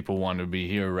mean, people want to be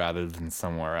here rather than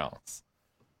somewhere else.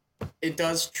 It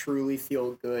does truly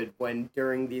feel good when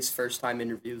during these first-time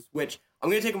interviews, which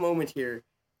I'm going to take a moment here.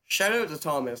 Shout out to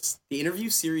Thomas. The interview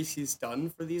series he's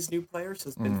done for these new players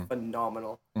has been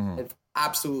phenomenal. I've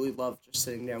absolutely loved just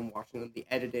sitting down watching them. The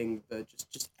editing,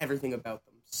 just everything about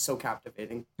them, so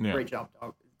captivating. Yeah. Great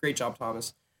job,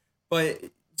 Thomas. But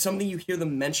something you hear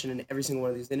them mention in every single one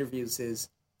of these interviews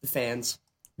is the fans.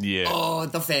 Yeah. Oh,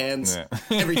 the fans. Yeah.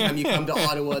 Every time you come to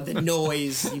Ottawa, the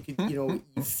noise, you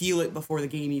feel it before the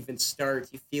game even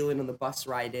starts. You feel it on the bus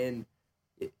ride in.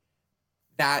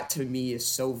 That to me is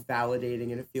so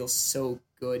validating, and it feels so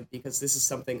good because this is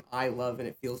something I love, and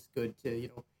it feels good to,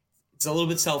 it's a little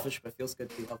bit selfish, but it feels good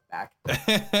to be loved back.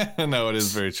 No, it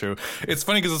is very true. It's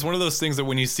funny because it's one of those things that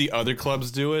when you see other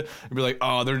clubs do it, you'd be like,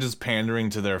 oh, they're just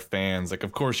pandering to their fans. Like,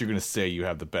 of course you're going to say you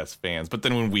have the best fans. But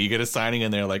then when we get a signing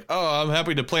and they're like, oh, I'm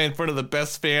happy to play in front of the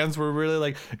best fans, we're really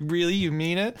like, really? You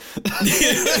mean it?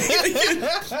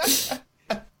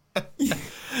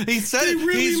 He said it.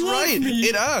 Really, he's right. Me.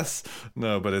 It us.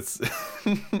 No, but it's...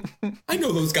 I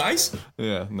know those guys.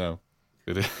 Yeah, no.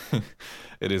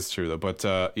 It is true though, but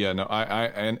yeah, no,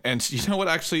 and you know what?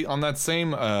 Actually, on that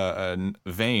same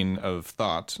vein of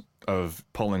thought of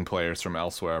pulling players from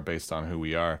elsewhere based on who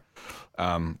we are,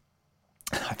 I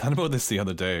thought about this the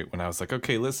other day when I was like,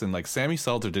 okay, listen, like Sammy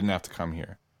Salter didn't have to come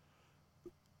here.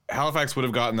 Halifax would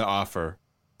have gotten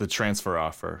the transfer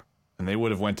offer, and they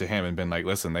would have went to him and been like,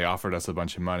 listen, they offered us a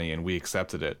bunch of money and we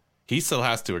accepted it. He still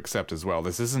has to accept as well.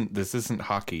 This isn't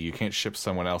hockey. You can't ship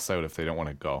someone else out if they don't want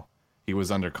to go. He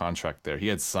was under contract there. He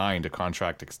had signed a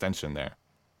contract extension there.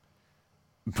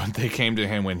 But they came to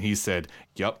him when he said,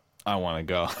 "Yep, I want to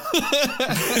go."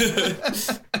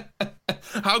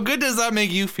 How good does that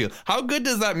make you feel? How good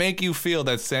does that make you feel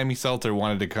that Sammy Salter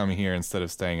wanted to come here instead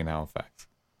of staying in Halifax?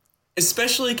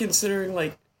 Especially considering,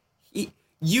 like, he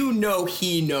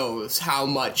knows how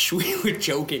much we were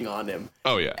joking on him.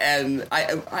 Oh, yeah. And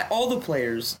I all the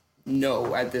players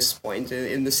know at this point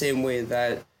in the same way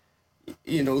that,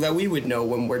 that we would know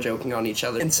when we're joking on each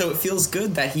other. And so it feels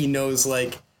good that he knows,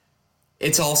 like,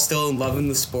 it's all still in love in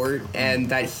the sport and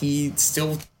that he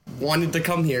still wanted to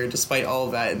come here despite all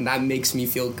of that. And that makes me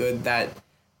feel good that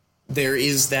there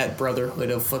is that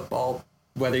brotherhood of football.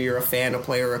 Whether you're a fan, a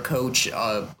player, a coach,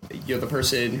 you're the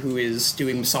person who is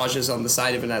doing massages on the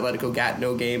side of an Atletico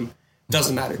Gatineau game,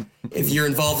 doesn't matter. If you're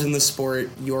involved in the sport,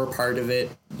 you're part of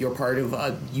it. You're part of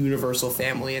a universal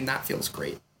family, and that feels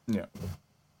great. Yeah.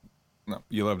 No,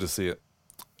 you love to see it.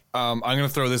 I'm going to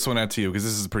throw this one out to you because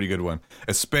this is a pretty good one.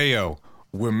 Espejo,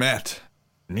 Wimet,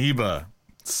 Niba,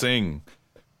 Singh.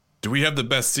 Do we have the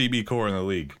best CB core in the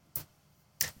league?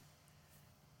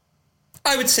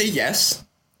 I would say yes.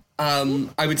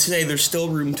 I would say there's still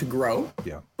room to grow.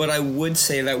 Yeah. But I would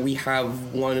say that we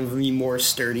have one of the more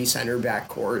sturdy center back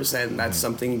cores, and that's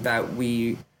something that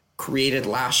we created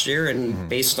last year. And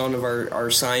based on our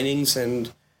signings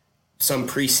and some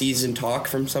preseason talk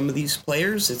from some of these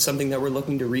players, it's something that we're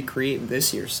looking to recreate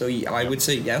this year. So I would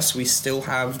say yes, we still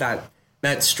have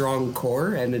that strong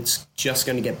core, and it's just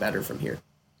going to get better from here.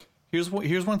 Here's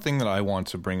one thing that I want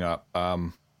to bring up.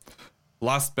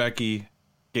 Lost Becky,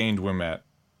 gained Wimet.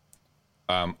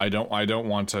 I don't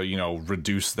want to,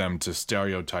 reduce them to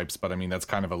stereotypes, but I mean, that's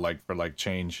kind of a like for like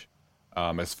change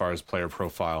as far as player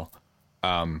profile.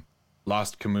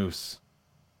 Lost Camus,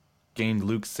 gained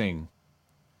Luke Singh.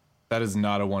 That is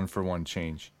not a 1-for-1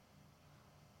 change.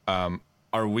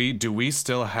 Do we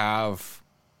still have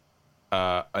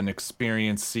an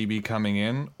experienced CB coming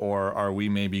in, or are we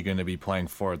maybe going to be playing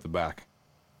 4 at the back?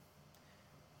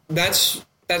 That's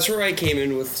where I came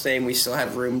in with saying we still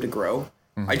have room to grow.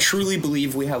 I truly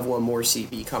believe we have one more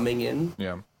CB coming in.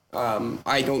 Yeah.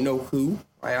 I don't know who.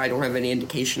 I don't have any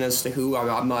indication as to who.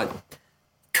 I'm not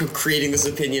creating this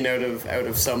opinion out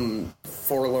of some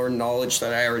forlorn knowledge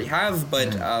that I already have.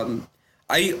 But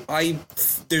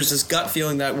there's this gut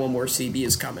feeling that one more CB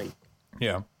is coming.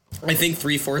 Yeah. I think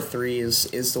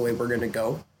 3-4-3 is the way we're going to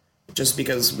go, just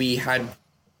because we had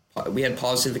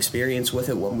positive experience with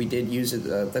it when we did use it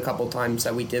the couple times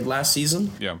that we did last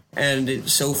season. Yeah. And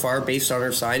so far, based on our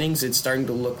signings, it's starting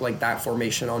to look like that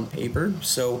formation on paper.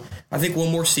 So I think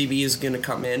one more CB is going to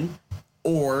come in,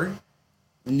 or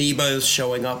Niba is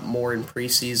showing up more in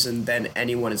preseason than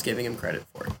anyone is giving him credit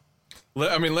for.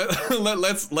 Let's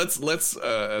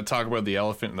talk about the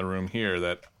elephant in the room here.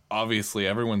 That obviously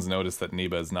everyone's noticed that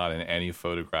Niba is not in any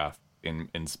photograph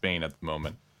in Spain at the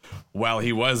moment, while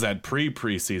he was at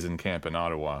preseason camp in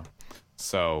Ottawa.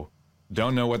 So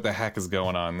don't know what the heck is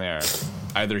going on there.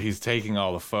 Either he's taking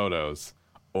all the photos,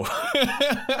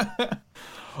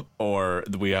 or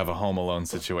we have a Home Alone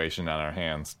situation on our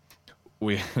hands.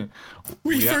 We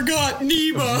forgot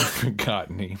Niba. We forgot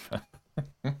Niba.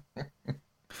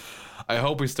 I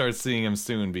hope we start seeing him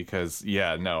soon, because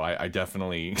I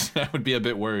definitely I would be a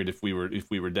bit worried if we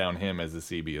were down him as a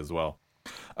CB as well.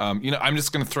 I'm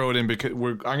just going to throw it in because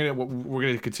we're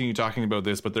going to continue talking about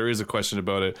this, but there is a question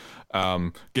about it.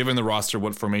 Given the roster,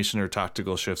 what formation or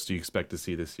tactical shifts do you expect to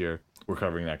see this year? We're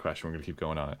covering that question. We're going to keep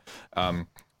going on it.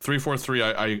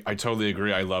 3-4-3. I totally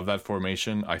agree. I love that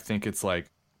formation. I think it's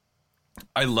like,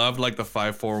 I loved like the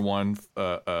 5-4-1,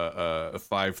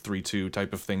 5-3-2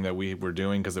 type of thing that we were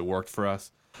doing because it worked for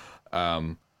us.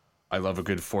 I love a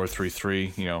good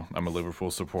 4-3-3. I'm a Liverpool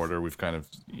supporter. We've kind of,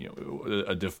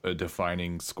 a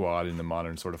defining squad in the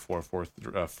modern sort of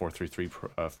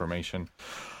 4-3-3 formation.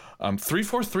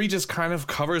 3-4-3 just kind of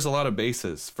covers a lot of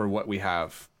bases for what we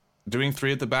have. Doing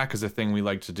 3 at the back is a thing we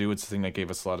like to do. It's a thing that gave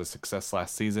us a lot of success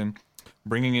last season.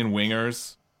 Bringing in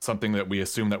wingers, something that we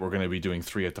assume that we're going to be doing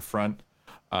 3 at the front.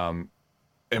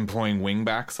 Employing wing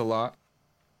backs a lot.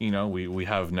 We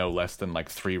have no less than like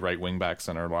 3 right wing backs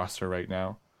on our roster right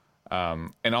now.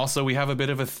 And also, we have a bit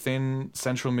of a thin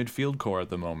central midfield core at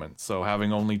the moment. So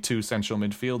having only 2 central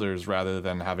midfielders rather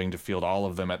than having to field all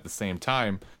of them at the same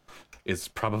time is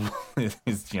probably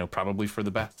probably for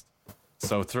the best.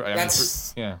 So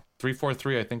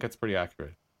 3-4-3. I think that's pretty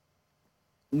accurate.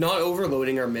 Not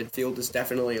overloading our midfield is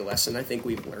definitely a lesson I think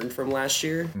we've learned from last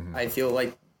year. Mm-hmm. I feel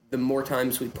like the more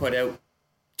times we put out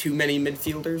too many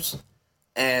midfielders,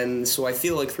 and so I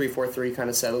feel like 3-4-3 kind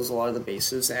of settles a lot of the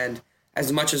bases. And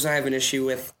as much as I have an issue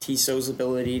with Tissot's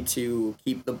ability to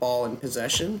keep the ball in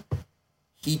possession,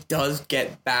 he does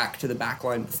get back to the back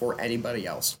line before anybody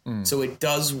else. So it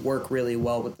does work really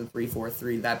well with the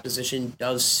 3-4-3. That position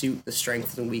does suit the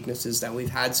strengths and weaknesses that we've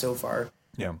had so far.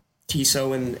 Yeah.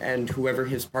 Tissot and whoever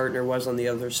his partner was on the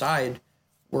other side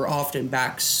were often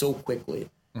back so quickly.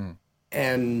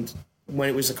 And when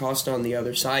it was Acosta on the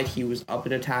other side, he was up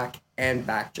in attack and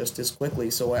back just as quickly.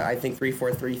 So I think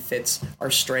 3-4-3 fits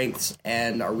our strengths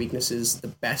and our weaknesses the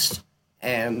best.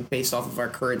 And based off of our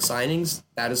current signings,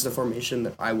 that is the formation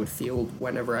that I would field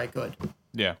whenever I could.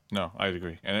 Yeah, no, I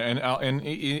agree. And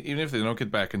even if they don't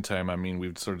get back in time, I mean,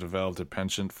 we've sort of developed a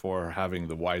penchant for having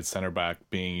the wide center back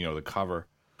being, the cover.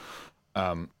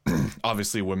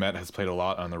 Obviously, Wimet has played a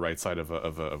lot on the right side of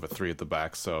a 3 at the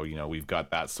back, so we've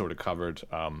got that sort of covered.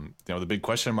 The big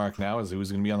question mark now is who's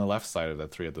going to be on the left side of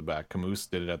that 3 at the back. Camus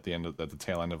did it at the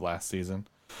tail end of last season,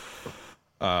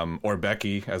 or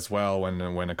Becky as well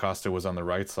when Acosta was on the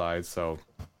right side. So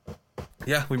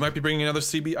yeah, we might be bringing another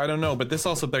CB. I don't know, but this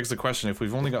also begs the question: if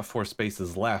we've only got 4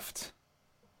 spaces left,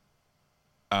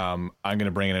 I'm going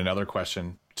to bring in another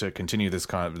question to continue this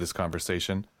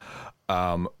conversation.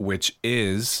 Which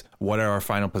is, what are our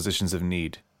final positions of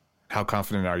need? How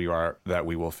confident are you that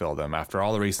we will fill them? After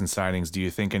all the recent signings, do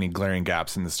you think any glaring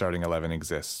gaps in the starting 11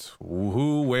 exist?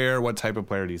 Who, where, what type of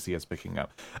player do you see us picking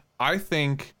up? I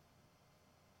think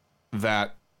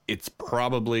that it's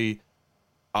probably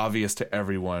obvious to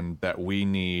everyone that we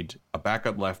need a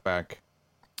backup left back,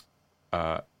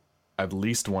 at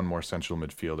least one more central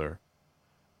midfielder,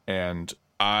 and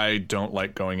I don't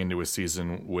like going into a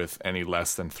season with any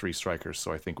less than 3 strikers,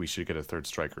 so I think we should get a 3rd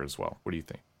striker as well. What do you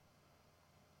think?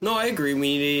 No, I agree.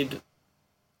 We need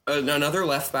another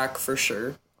left back for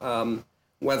sure.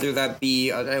 Whether that be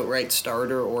an outright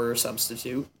starter or a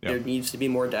substitute, there needs to be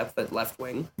more depth at left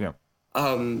wing. Yeah.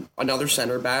 Another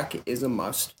center back is a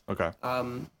must. Okay.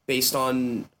 Based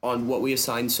on what we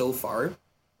assigned so far,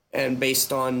 and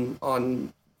based on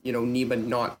Niba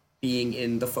not being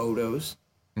in the photos.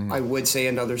 I would say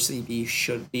another CB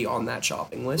should be on that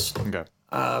shopping list. Okay.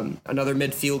 Another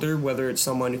midfielder, whether it's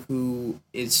someone who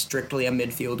is strictly a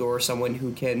midfielder or someone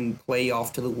who can play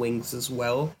off to the wings as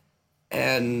well,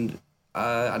 and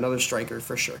another striker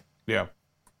for sure. Yeah,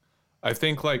 I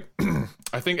think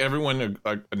everyone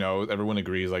everyone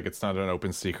agrees it's not an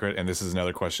open secret, and this is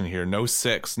another question here. No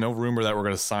 6, no rumor that we're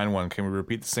going to sign one. Can we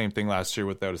repeat the same thing last year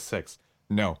without a 6?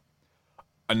 No,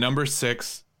 a number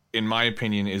 6. In my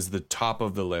opinion, is the top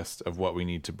of the list of what we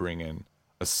need to bring in.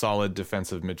 A solid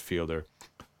defensive midfielder.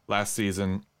 Last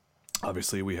season,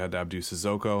 obviously, we had Abdou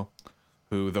Sissoko,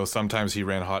 who, though sometimes he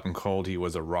ran hot and cold, he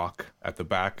was a rock at the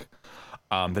back.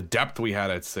 The depth we had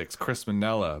at 6, Chris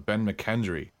Manella, Ben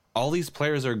McKendry, all these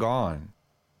players are gone.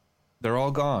 They're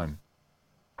all gone.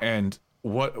 And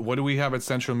what do we have at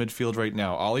central midfield right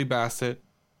now? Ollie Bassett,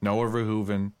 Noah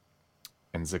Verhoeven,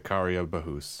 and Zakaria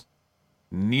Bahous.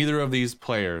 Neither of these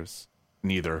players,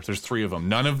 there's 3 of them,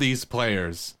 none of these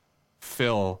players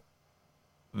fill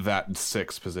that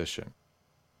 6th position.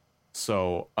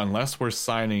 So unless we're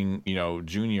signing,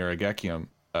 Junior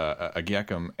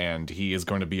Agyekum, and he is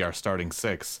going to be our starting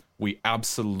 6, we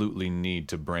absolutely need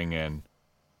to bring in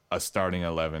a starting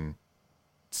 11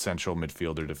 central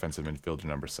midfielder, defensive midfielder,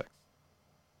 number 6.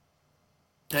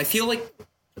 I feel like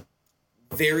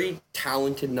very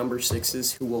talented number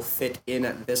 6s who will fit in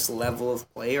at this level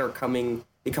of play are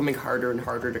becoming harder and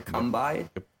harder to come by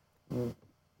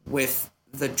with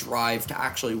the drive to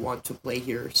actually want to play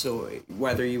here. So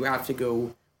whether you have to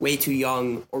go way too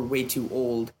young or way too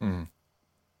old,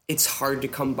 it's hard to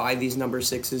come by these number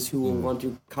 6s who will want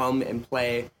to come and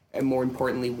play and, more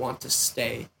importantly, want to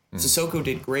stay. Sissoko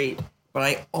did great, but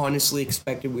I honestly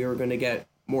expected we were going to get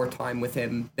more time with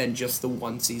him than just the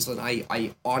one season.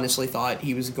 I honestly thought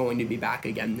he was going to be back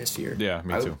again this year. Yeah,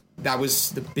 me too. That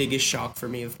was the biggest shock for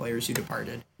me of players who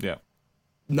departed. Yeah.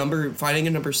 Finding a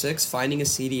number 6, finding a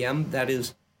CDM, that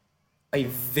is a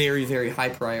very, very high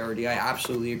priority. I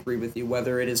absolutely agree with you.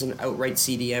 Whether it is an outright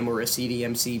CDM or a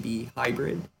CDM-CB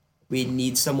hybrid, we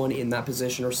need someone in that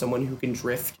position or someone who can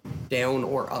drift down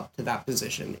or up to that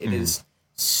position. It is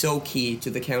so key to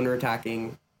the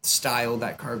counterattacking style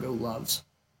that Cargo loves.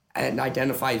 and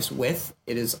identifies with,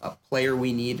 it is a player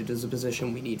we need. It is a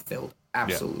position we need filled.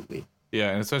 Absolutely.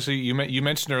 Yeah, and especially you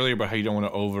mentioned earlier about how you don't want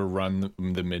to overrun the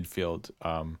midfield.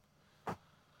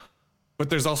 But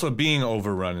there's also being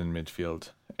overrun in midfield,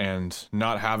 and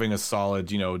not having a solid,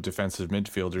 defensive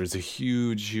midfielder is a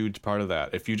huge part of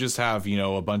that. If you just have,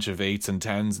 a bunch of 8s and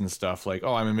 10s and stuff, like,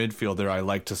 oh, I'm a midfielder, I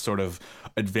like to sort of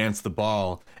advance the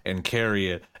ball and carry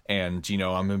it, and,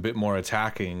 I'm a bit more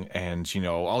attacking, and,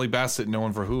 Ollie Bassett and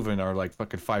Owen Verhoeven are like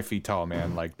fucking 5 feet tall,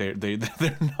 man. Like they're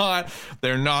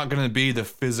not going to be the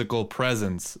physical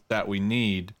presence that we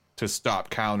need to stop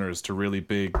counters to really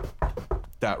big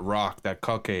that rock, that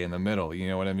Koke in the middle. You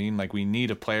know what I mean? Like, we need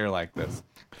a player like this.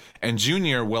 And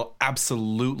Junior will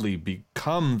absolutely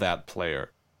become that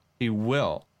player. He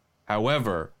will.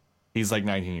 However, he's like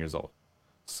 19 years old.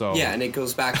 So yeah, and it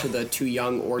goes back to the too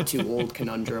young or too old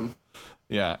conundrum.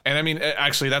 Yeah, and I mean,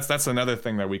 actually, that's another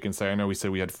thing that we can say. I know we said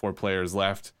we had 4 players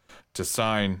left to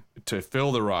sign to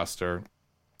fill the roster.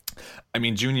 I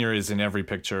mean, Junior is in every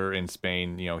picture in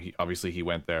Spain. He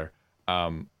went there.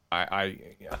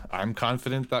 I'm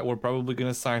confident that we're probably going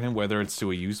to sign him, whether it's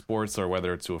to a U Sports or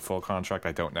whether it's to a full contract.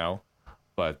 I don't know,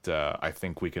 but I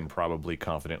think we can probably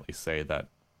confidently say that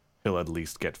he'll at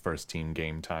least get first team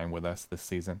game time with us this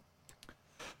season.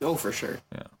 Oh, for sure.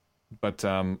 Yeah. But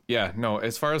no,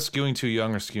 as far as skewing too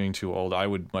young or skewing too old, I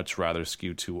would much rather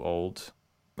skew too old.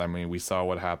 I mean, we saw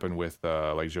what happened with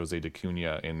like Jose de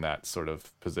Cunha in that sort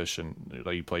of position.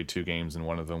 Like, he played 2 games, and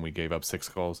one of them we gave up 6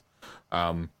 goals.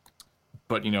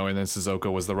 But, and then Sissoko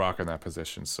was the rock in that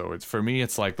position. So for me,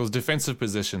 it's like those defensive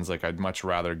positions, like, I'd much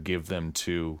rather give them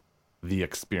to the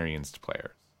experienced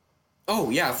players. Oh,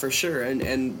 yeah, for sure.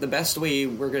 And the best way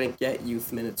we're going to get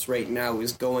youth minutes right now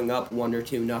is going up 1 or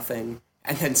 2-0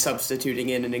 and then substituting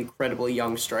in an incredibly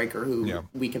young striker who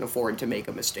we can afford to make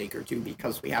a mistake or two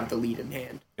because we have the lead in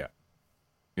hand. Yeah.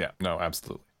 Yeah, no,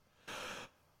 absolutely.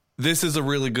 This is a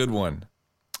really good one.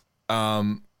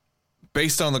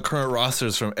 Based on the current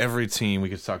rosters from every team, we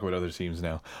could talk about other teams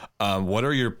now. What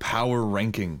are your power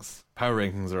rankings? Power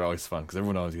rankings are always fun because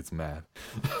everyone always gets mad.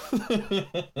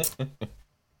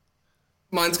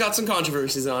 Mine's got some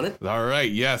controversies on it. All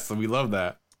right, yes, we love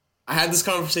that. I had this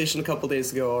conversation a couple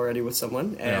days ago already with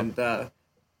someone, and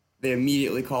they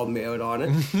immediately called me out on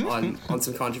it, on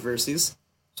some controversies.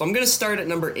 So I'm going to start at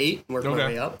number 8 and work my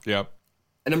way up. Yep.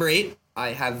 At number 8,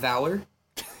 I have Valor.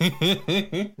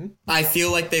 I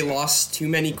feel like they lost too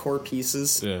many core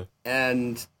pieces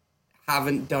and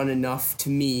haven't done enough, to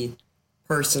me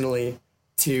personally,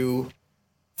 to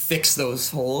fix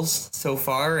those holes so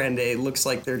far, and it looks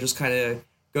like they're just kind of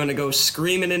going to go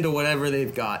screaming into whatever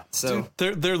they've got. So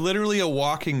dude, they're literally a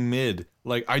walking mid.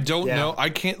 Like, I don't know. I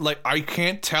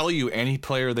can't tell you any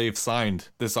player they've signed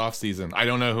this offseason. I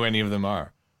don't know who any of them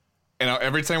are. And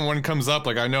every time one comes up,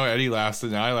 like, I know Eddie laughs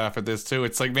and I laugh at this too.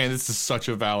 It's like, man, this is such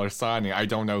a Valor signing. I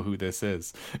don't know who this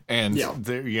is. And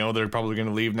they're probably going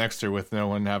to leave next year with no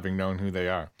one having known who they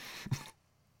are.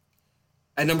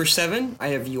 At number 7, I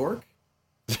have York.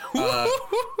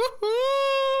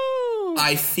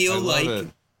 I feel like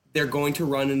they're going to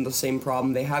run into the same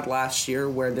problem they had last year,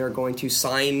 where they're going to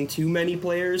sign too many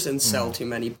players and sell too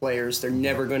many players. They're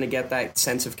never going to get that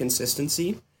sense of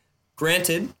consistency.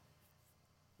 Granted,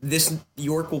 this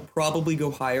York will probably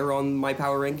go higher on my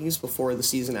power rankings before the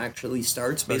season actually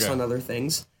starts based on other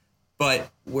things.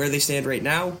 But where they stand right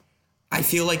now, I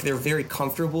feel like they're very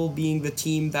comfortable being the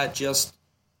team that just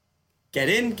get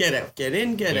in, get out, get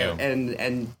in, get out,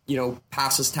 and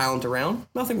passes talent around.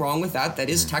 Nothing wrong with that. That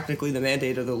is technically the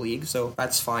mandate of the league, so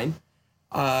that's fine.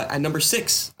 At number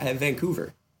 6, I have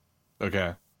Vancouver.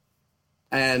 Okay.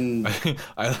 And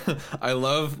I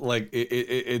love, like,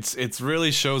 it's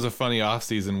really shows a funny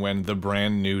offseason when the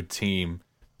brand new team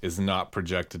is not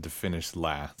projected to finish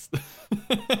last.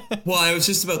 Well, I was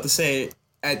just about to say,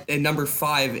 at number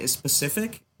 5 is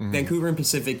Pacific. Vancouver and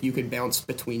Pacific, you could bounce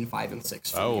between 5 and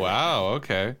 6. Oh, wow,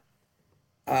 okay.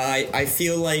 I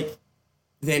feel like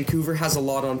Vancouver has a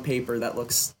lot on paper that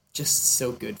looks just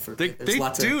so good for me. There's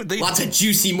lots of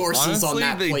juicy morsels on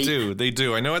that plate. They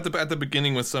do. I know at the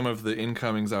beginning with some of the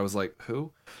incomings, I was like,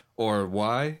 who or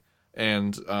why?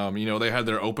 And they had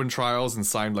their open trials and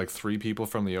signed like 3 people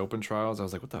from the open trials. I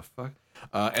was like, what the fuck?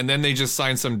 And then they just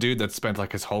signed some dude that spent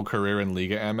like his whole career in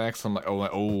Liga MX. I'm like,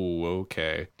 oh,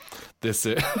 okay. This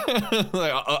is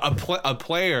like a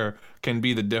player can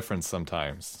be the difference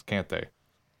sometimes, can't they?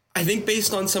 I think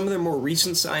based on some of their more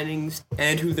recent signings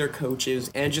and who their coach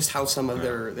is and just how some of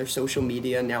their social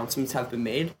media announcements have been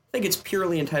made, I think it's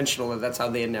purely intentional that that's how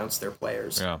they announce their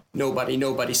players. Yeah.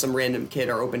 Nobody, some random kid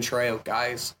or open tryout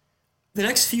guys. The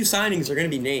next few signings are going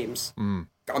to be names.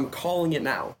 I'm calling it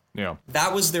now. Yeah.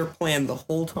 That was their plan the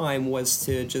whole time, was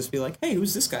to just be like, hey,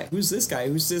 who's this guy? Who's this guy?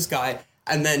 Who's this guy?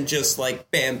 And then just like,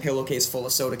 bam, pillowcase full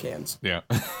of soda cans. Yeah.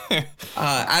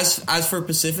 As for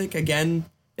Pacific, again,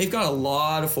 they've got a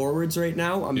lot of forwards right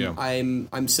now.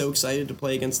 I'm so excited to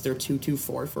play against their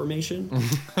 2-2-4 formation.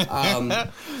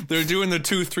 They're doing the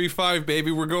 2-3-5,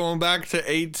 baby. We're going back to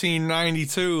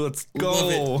 1892. Let's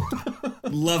go.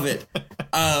 Love it.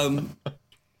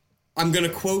 I'm going to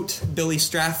quote Billy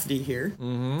Strathdy here.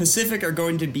 Mm-hmm. Pacific are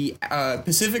going to be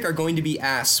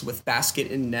ass with basket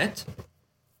in net.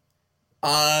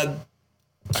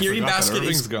 Kiri Basket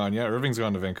Irving's gone. Yeah, Irving's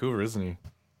gone to Vancouver, isn't he?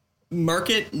 Mark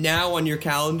it now on your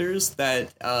calendars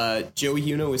that Joey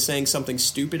Huno is saying something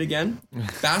stupid again.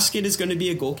 Basket is going to be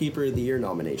a goalkeeper of the year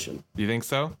nomination. You think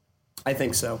so? I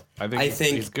think so. I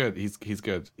think he's good. He's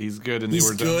good. He's good, and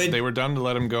they were done to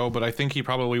let him go, but I think he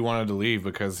probably wanted to leave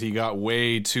because he got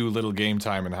way too little game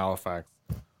time in Halifax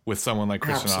with someone like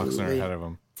Christian Oxner ahead of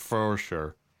him, for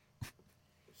sure.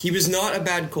 He was not a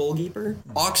bad goalkeeper.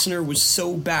 Oxner was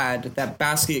so bad that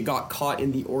Basket got caught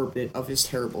in the orbit of his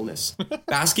terribleness.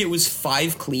 Basket was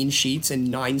 5 clean sheets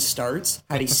and 9 starts,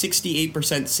 had a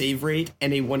 68% save rate,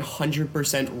 and a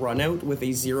 100% run out with a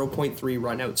 0.3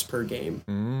 run outs per game.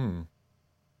 Mm.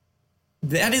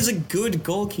 That is a good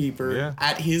goalkeeper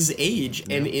at his age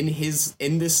and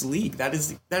in this league. That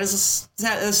is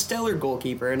a stellar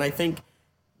goalkeeper, and I think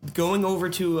going over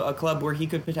to a club where he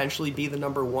could potentially be the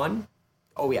number 1.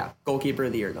 Oh yeah, goalkeeper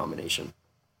of the year nomination.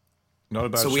 Not a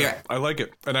bad shot. I like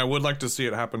it, and I would like to see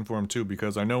it happen for him too,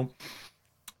 because I know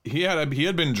he had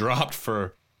been dropped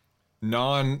for he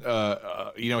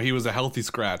was a healthy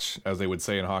scratch, as they would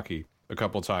say in hockey, a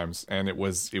couple times, and it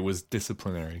was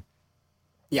disciplinary.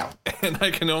 Yeah, and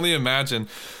I can only imagine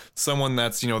someone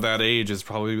that's that age is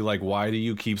probably like, why do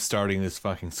you keep starting this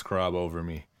fucking scrub over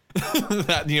me?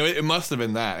 That it must have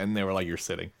been that, and they were like, you're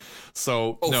sitting.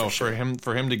 So for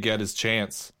him to get his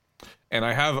chance. And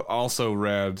I have also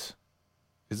read,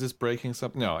 is this breaking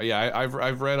something? No, yeah,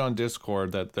 I've read on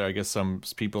Discord that I guess some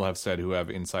people have said, who have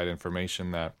inside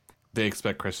information, that they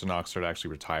expect Christian Oxford to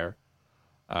actually retire.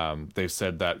 They've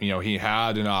said that he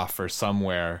had an offer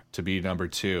somewhere to be number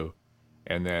 2,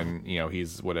 and then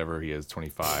he's whatever he is,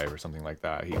 25 or something like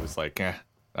that. He was like, I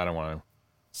don't want to.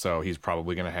 So he's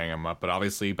probably going to hang him up. But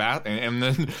obviously, and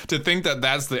then to think that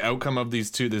that's the outcome of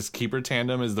these two, this keeper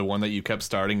tandem is the one that you kept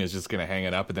starting is just going to hang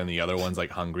it up, and then the other one's like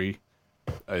hungry,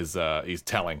 is he's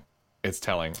telling. It's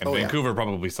telling. And Vancouver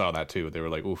probably saw that too. They were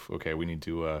like, oof, okay, we need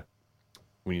to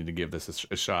give this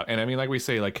a shot. And I mean, like we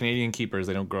say, like Canadian keepers,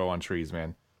 they don't grow on trees,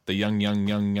 man. The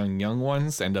young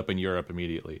ones end up in Europe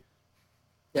immediately.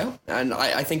 Yeah, and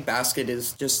I think Basket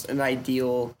is just an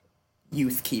ideal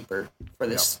youth keeper for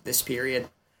this period.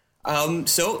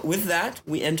 So with that,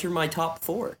 we enter my top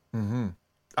 4. Mm-hmm.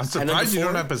 I'm surprised you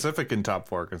don't have Pacific in top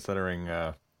 4, considering.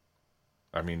 At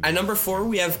number 4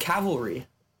 we have Cavalry.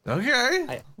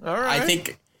 Okay, all right.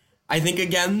 I think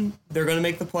again they're going to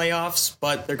make the playoffs,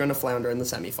 but they're going to flounder in the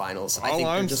semifinals. I think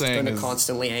they're just going to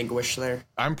constantly anguish there.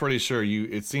 I'm pretty sure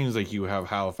it seems like you have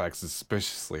Halifax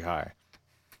suspiciously high.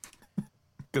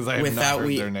 Because I have not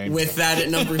heard their name. With that at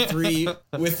number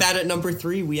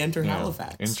 3, we enter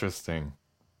Halifax. Interesting.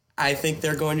 I think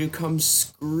they're going to come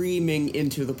screaming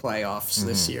into the playoffs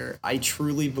this year. I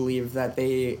truly believe that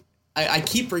I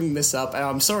keep bringing this up, and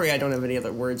I'm sorry I don't have any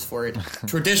other words for it.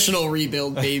 Traditional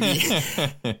rebuild, baby.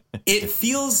 It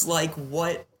feels like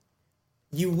what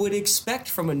you would expect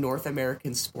from a North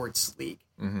American sports league.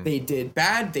 Mm-hmm. They did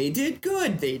bad, they did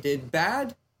good, they did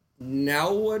bad.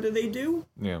 Now what do?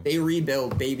 Yeah. They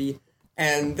rebuild, baby.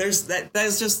 And that's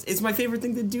just, it's my favorite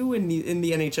thing to do in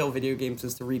the NHL video games,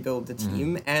 is to rebuild the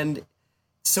team. Mm-hmm. And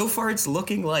so far it's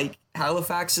looking like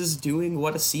Halifax is doing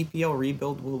what a CPL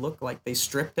rebuild will look like. They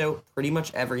stripped out pretty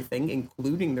much everything,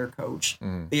 including their coach.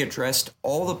 Mm-hmm. They addressed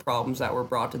all the problems that were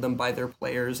brought to them by their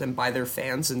players and by their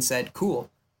fans and said, cool,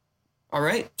 all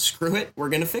right, screw it, we're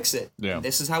going to fix it. Yeah.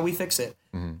 This is how we fix it.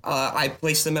 Mm-hmm. I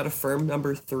placed them at a firm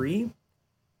number 3.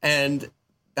 And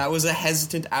that was a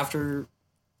hesitant after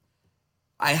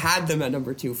I had them at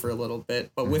number 2 for a little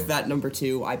bit, but with that number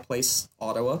 2, I place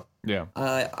Ottawa. Yeah.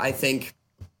 I think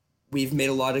we've made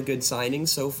a lot of good signings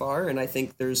so far, and I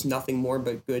think there's nothing more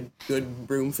but good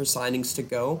room for signings to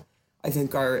go. I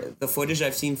think the footage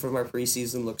I've seen from our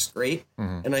preseason looks great,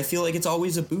 and I feel like it's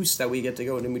always a boost that we get to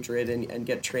go to Madrid and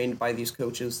get trained by these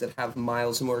coaches that have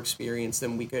miles more experience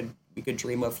than we could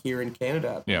dream of here in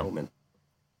Canada at the moment.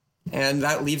 And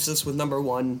that leaves us with number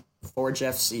 1, Forge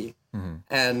FC. Mm-hmm.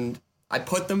 And I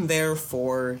put them there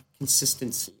for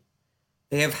consistency.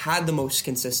 They have had the most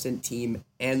consistent team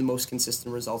and the most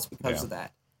consistent results because of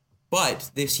that. But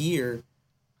this year,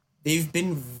 they've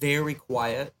been very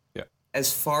quiet. Yeah.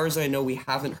 As far as I know, we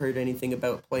haven't heard anything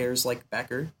about players like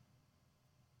Becker,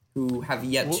 who have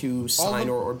yet to sign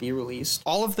or be released.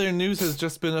 All of their news has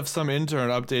just been of some intern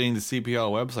updating the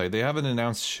CPL website. They haven't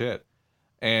announced shit.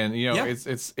 And, you know,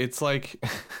 it's like...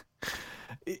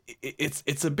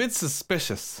 it's a bit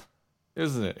suspicious,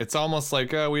 isn't it? It's almost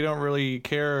like we don't really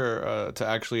care to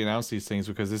actually announce these things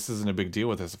because this isn't a big deal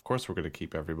with us. Of course we're going to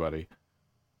keep everybody.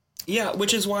 Yeah,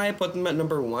 which is why I put them at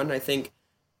number one. I think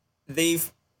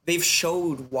they've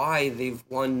showed why they've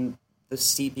won the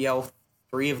CPL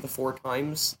 3 of the 4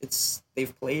 times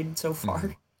they've played so far.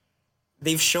 Mm.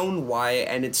 They've shown why,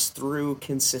 and it's through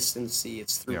consistency.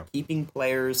 It's through keeping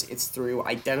players. It's through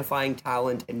identifying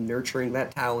talent and nurturing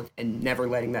that talent and never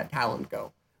letting that talent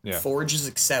go. Yeah. Forge is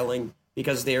excelling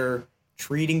because they're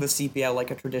treating the CPL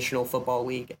like a traditional football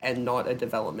league and not a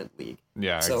development league.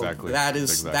 Yeah, so exactly. That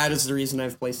is the reason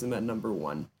I've placed them at number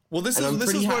one. Well,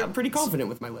 I'm pretty confident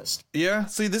with my list. Yeah,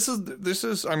 see, this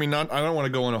is. I mean, I don't want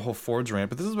to go on a whole Forge rant,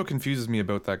 but this is what confuses me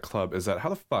about that club: is that how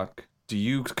the fuck do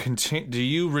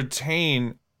you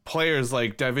retain players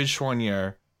like David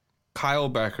Choinière, Kyle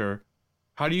Becker?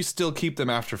 How do you still keep them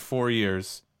after 4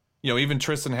 years? You know, even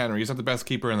Tristan Henry, he's not the best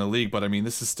keeper in the league, but I mean,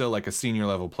 this is still like a senior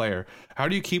level player. How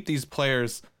do you keep these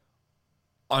players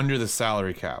under the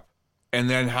salary cap? And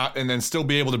then still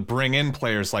be able to bring in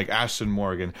players like Ashton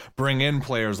Morgan, bring in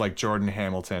players like Jordan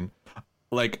Hamilton.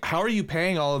 Like, how are you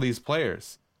paying all of these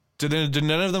players? Did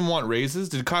none of them want raises?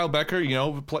 Did Kyle Becker, you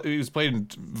know, he's played in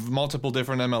multiple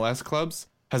different MLS clubs.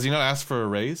 Has he not asked for a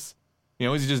raise? You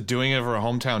know, is he just doing it for a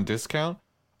hometown discount?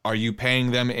 Are you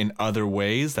paying them in other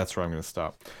ways? That's where I'm going to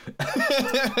stop.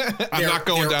 I'm not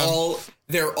going down.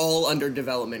 They're all under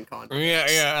development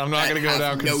contracts. Yeah. I'm not going to go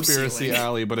down conspiracy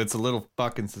alley, but it's a little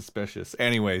fucking suspicious.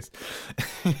 Anyways.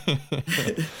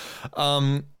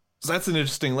 So that's an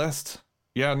interesting list.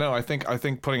 Yeah, no, I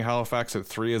think putting Halifax at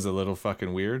 3 is a little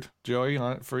fucking weird, Joey,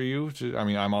 for you. I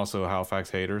mean, I'm also a Halifax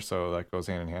hater, so that goes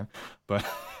hand in hand. But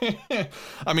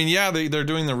I mean, yeah, they're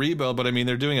doing the rebuild, but I mean,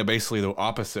 they're doing it basically the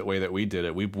opposite way that we did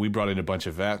it. We brought in a bunch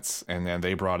of vets, and then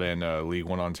they brought in a League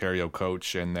One Ontario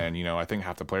coach, and then, you know, I think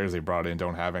half the players they brought in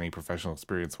don't have any professional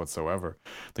experience whatsoever.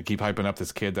 They keep hyping up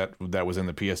this kid that was in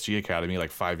the PSG academy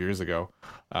like 5 years ago.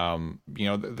 You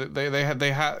know, they had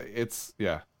it's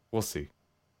we'll see.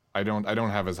 I don't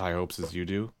have as high hopes as you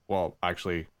do. Well,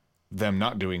 actually, them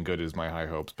not doing good is my high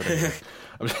hopes. But anyway.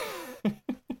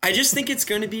 I just think it's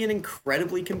going to be an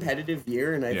incredibly competitive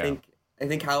year, and I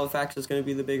think Halifax is going to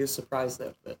be the biggest surprise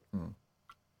out of it.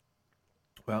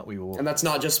 Well, we will, and that's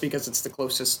not just because it's the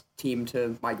closest team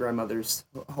to my grandmother's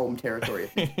home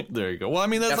territory. There you go. Well, I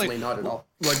mean, that's definitely not at all.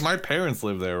 Like, my parents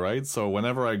live there, right? So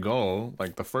whenever I go,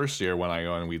 like the first year when I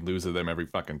go and we'd lose to them every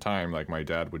fucking time, like my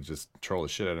dad would just troll the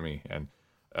shit out of me, and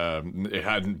it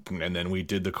hadn't, and then we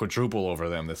did the quadruple over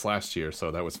them this last year,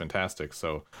 so that was fantastic.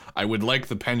 So I would like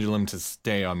the pendulum to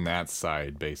stay on that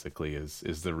side, basically, is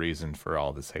the reason for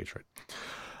all this hatred.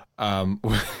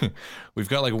 We've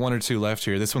got like 1 or 2 left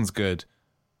here. This one's good.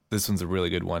 This one's a really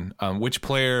good one. Which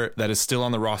player that is still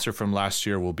on the roster from last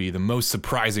year will be the most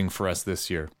surprising for us this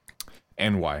year,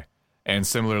 and why? And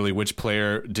similarly, which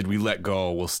player did we let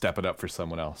go will step it up for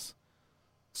someone else?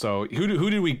 So who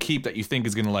did we keep that you think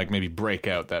is going to like maybe break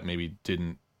out that maybe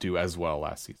didn't do as well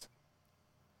last season?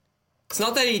 It's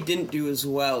not that he didn't do as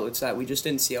well. It's that we just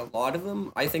didn't see a lot of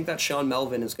him. I think that Sean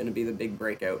Melvin is going to be the big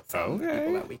breakout from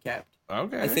people that we kept.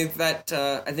 Okay. I think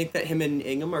that him and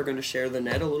Ingham are going to share the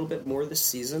net a little bit more this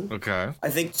season. Okay. I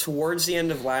think towards the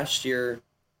end of last year,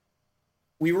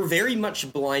 we were very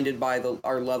much blinded by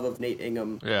our love of Nate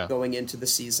Ingham going into the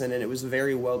season, and it was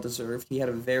very well deserved. He had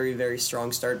a very, very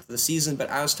strong start to the season, but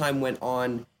as time went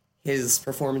on, his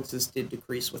performances did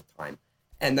decrease with time.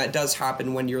 And that does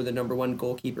happen when you're the number one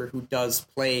goalkeeper who does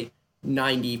play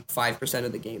 95%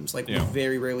 of the games. Like, we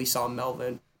very rarely saw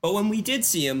Melvin. But when we did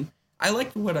see him, I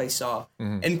liked what I saw,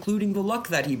 including the luck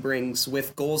that he brings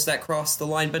with goals that cross the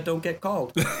line but don't get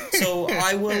called. So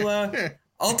I will...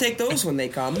 I'll take those when they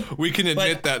come. We can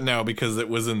admit that now because it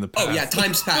was in the past. Oh, yeah,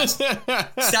 time's passed.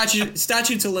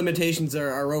 Statutes of limitations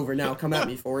are over now. Come at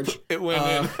me, Forge. It went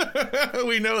in.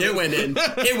 We know it went in.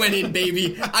 It went in,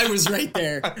 baby. I was right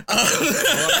there.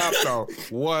 What up, though?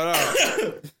 What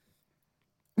up?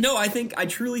 No, I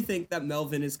truly think that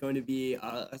Melvin is going to be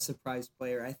a surprise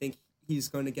player. I think he's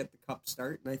going to get the cup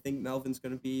start, and I think Melvin's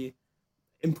going to be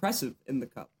impressive in the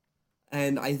cup.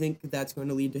 And I think that's going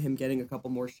to lead to him getting a couple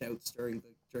more shouts during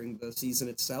the season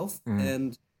itself.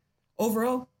 And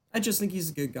overall, I just think he's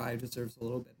a good guy who deserves a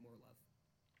little bit more love.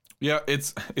 Yeah,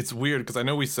 it's weird because I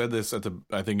know we said this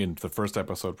I think in the first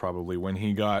episode probably when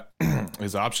he got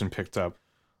his option picked up.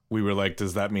 we were like,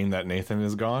 does that mean that Nathan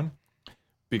is gone?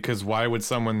 Because why would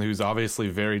someone who's obviously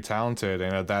very talented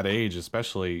and at that age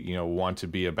especially, want to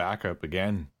be a backup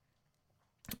again?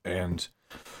 And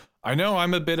I know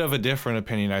I'm a bit of a different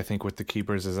opinion, I think, with the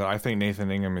keepers, is that I think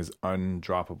Nathan Ingham is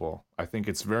undroppable. I think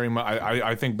it's very much,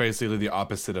 I think basically the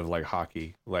opposite of like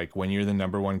hockey. Like when you're the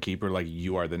number one keeper, like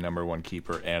you are the number one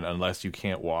keeper. And unless you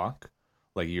can't walk,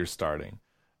 like you're starting.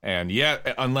 And yeah,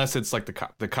 unless it's like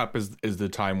the cup is the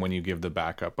time when you give the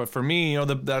backup. But for me,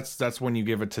 that's when you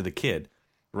give it to the kid,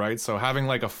 right? So having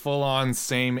like a full on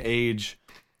same age,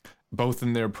 both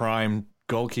in their prime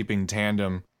goalkeeping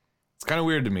tandem, it's kind of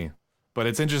weird to me. But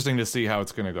it's interesting to see how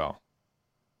it's going to go.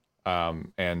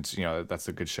 And, that's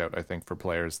a good shout, I think, for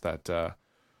players that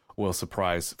will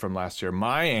surprise from last year.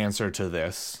 My answer to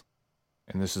this,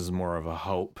 and this is more of a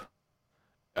hope,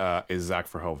 is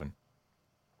Zach Verhoeven.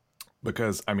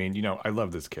 Because, I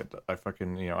love this kid. I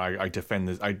fucking, I defend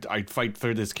this. I fight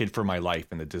for this kid for my life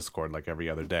in the Discord like every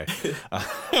other day.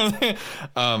 I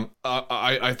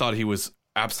thought he was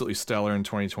absolutely stellar in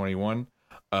 2021.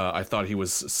 I thought he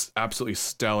was absolutely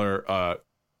stellar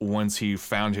once he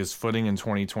found his footing in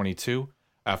 2022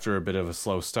 after a bit of a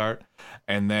slow start.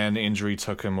 And then injury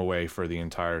took him away for the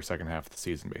entire second half of the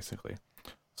season, basically.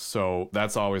 So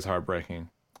that's always heartbreaking.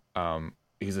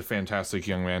 He's a fantastic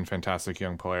young man, fantastic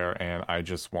young player, and I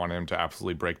just want him to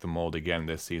absolutely break the mold again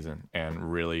this season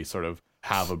and really sort of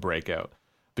have a breakout.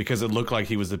 Because it looked like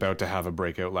he was about to have a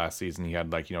breakout last season. He had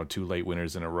 2 late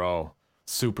winners in a row,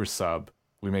 super sub.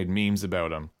 We made memes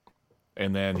about him,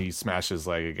 and then he smashed his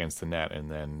leg against the net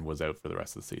and then was out for the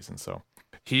rest of the season. So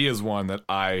he is one that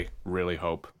I really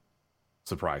hope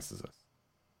surprises us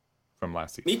from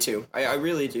last season. Me too. I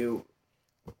really do.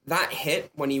 That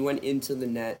hit when he went into the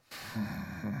net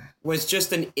was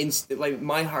just an instant,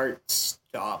 my heart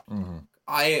stopped. Mm-hmm.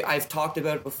 I've talked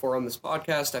about it before on this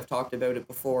podcast. I've talked about it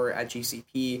before at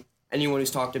GCP. Anyone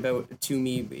who's talked to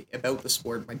me about the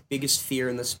sport, my biggest fear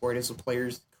in the sport is a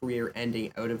player's career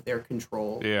ending out of their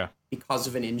control because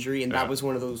of an injury. And that was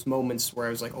one of those moments where I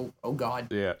was like, oh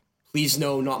God, please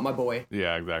no, not my boy.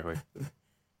 Yeah, exactly.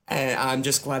 And I'm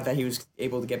just glad that he was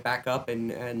able to get back up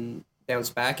and bounce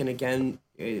back. And again,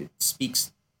 it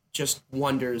speaks just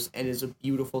wonders and is a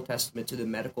beautiful testament to the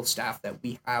medical staff that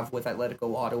we have with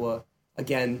Atletico Ottawa.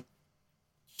 Again,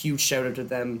 huge shout out to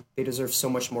them. They deserve so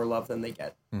much more love than they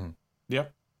get. Mm-hmm.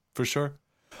 Yep, for sure.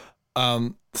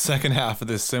 Second half of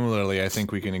this, similarly, I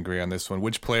think we can agree on this one.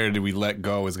 Which player did we let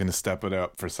go is going to step it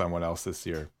up for someone else this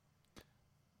year?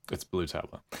 It's Blue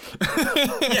Tabla.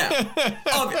 Yeah,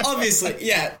 obviously,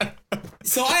 yeah.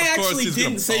 So I actually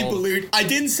didn't say Blue. I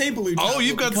didn't say Blue Tabla. Oh,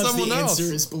 you've got someone else. The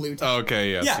answer is Blue Tabla. Oh,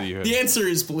 okay, yeah. So the answer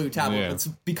is Blue Tabla. Yeah. It's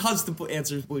because the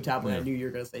answer is Blue Tabla. I knew you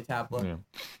were going to say Tabla. Yeah.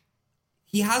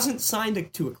 He hasn't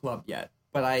signed to a club yet,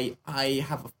 but I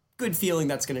have a good feeling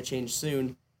that's going to change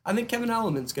soon. I think Kevin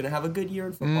Alleman's going to have a good year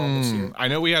in football this year. I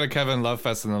know we had a Kevin Love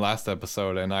Fest in the last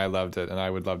episode, and I loved it, and I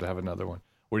would love to have another one.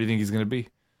 Where do you think he's going to be?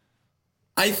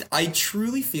 I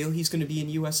truly feel he's going to be in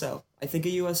USL. I think a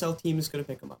USL team is going to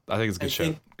pick him up. I think it's a good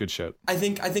shout. Good shout. I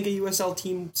think a USL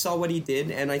team saw what he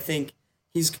did, and I think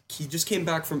he just came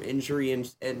back from injury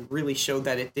and really showed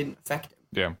that it didn't affect him.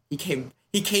 Yeah.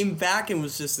 He came back and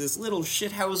was just this little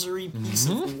shithousery piece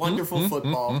of wonderful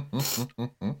football.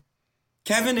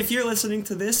 Kevin, if you're listening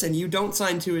to this and you don't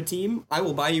sign to a team, I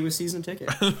will buy you a season ticket.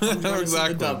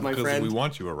 Exactly, my friend. We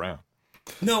want you around.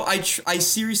 No, I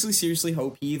seriously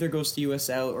hope he either goes to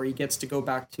USL or he gets to go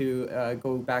back to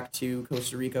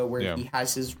Costa Rica where he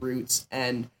has his roots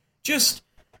and just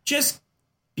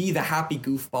be the happy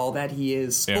goofball that he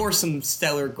is, score some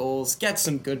stellar goals, get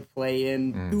some good play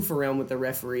in, goof around with the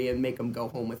referee, and make him go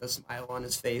home with a smile on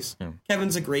his face. Yeah.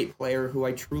 Kevin's a great player who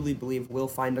I truly believe will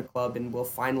find a club and will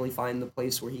finally find the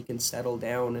place where he can settle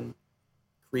down and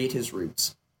create his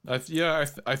roots. I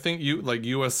think you like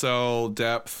USL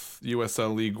depth,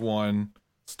 USL League One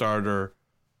starter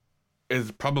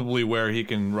is probably where he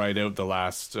can ride out the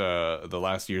last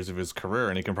years of his career,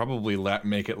 and he can probably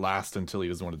make it last until he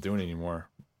doesn't want to do it anymore,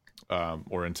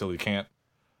 or until he can't.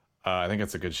 I think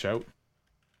that's a good shout.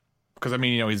 Because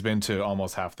he's been to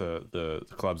almost half the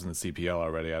clubs in the CPL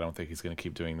already. I don't think he's going to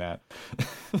keep doing that.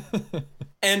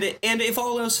 and if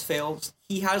all else fails,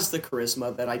 he has the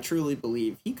charisma that I truly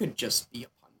believe he could just be a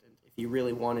pundit if he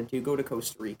really wanted to go to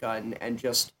Costa Rica and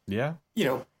just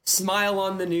smile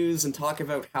on the news and talk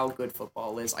about how good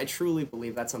football is. I truly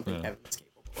believe that's something Kevin's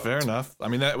capable of. Fair enough. I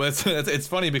mean, it's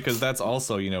funny because that's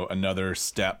also another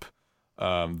step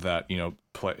that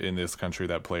in this country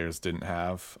that players didn't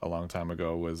have a long time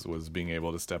ago was being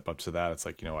able to step up to that. It's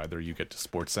like either you get to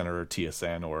SportsCenter or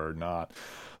TSN or not.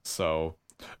 So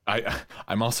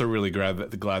I'm also really glad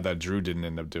that Drew didn't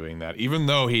end up doing that, even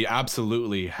though he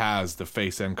absolutely has the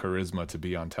face and charisma to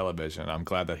be on television. I'm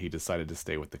glad that he decided to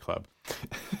stay with the club.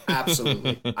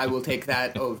 Absolutely. I will take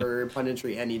that over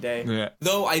punditry any day. Yeah.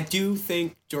 Though I do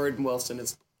think Jordan Wilson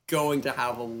is going to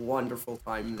have a wonderful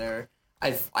time there.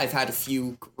 I've had a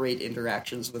few great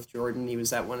interactions with Jordan. He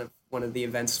was at one of the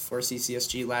events for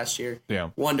CCSG last year. Yeah.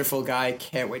 Wonderful guy.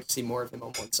 Can't wait to see more of him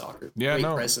on One Soccer. Yeah,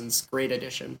 Great presence. Great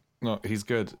addition. No, he's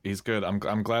good. He's good. I'm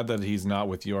glad that he's not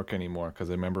with York anymore, because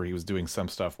I remember he was doing some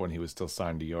stuff when he was still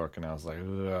signed to York, and I was like,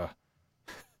 ugh.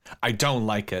 I don't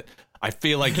like it. I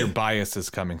feel like your bias is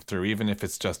coming through, even if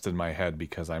it's just in my head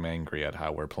because I'm angry at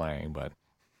how we're playing. But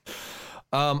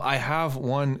I have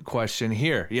one question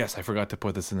here. Yes, I forgot to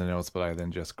put this in the notes, but I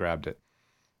then just grabbed it.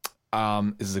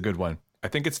 This is a good one. I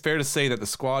think it's fair to say that the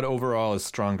squad overall is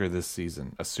stronger this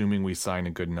season, assuming we sign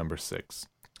a good number 6.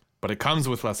 But it comes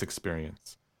with less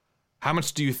experience. How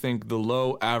much do you think the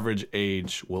low average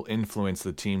age will influence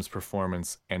the team's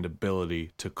performance and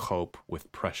ability to cope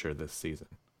with pressure this season?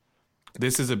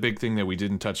 This is a big thing that we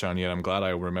didn't touch on yet. I'm glad I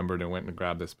remembered and went and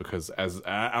grabbed this, because as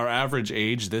our average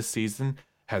age this season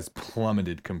has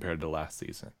plummeted compared to last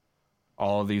season.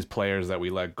 All of these players that we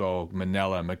let go,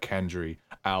 Manella, McKendry,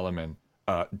 Alleman,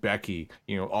 Becky,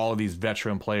 all of these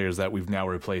veteran players that we've now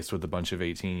replaced with a bunch of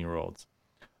 18-year-olds.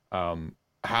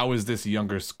 How is this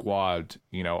younger squad,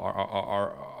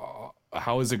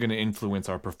 how is it going to influence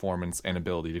our performance and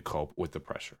ability to cope with the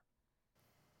pressure?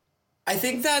 I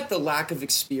think that the lack of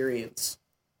experience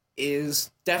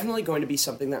is definitely going to be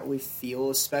something that we feel,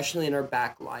 especially in our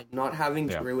back line. Not having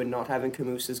Drew and not having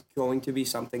Camus is going to be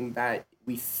something that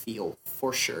we feel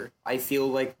for sure. I feel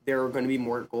like there are going to be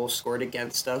more goals scored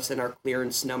against us, and our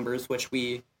clearance numbers, which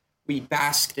we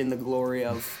basked in the glory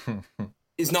of,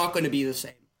 is not going to be the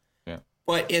same.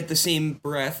 But at the same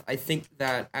breath, I think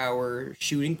that our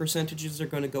shooting percentages are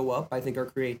going to go up. I think our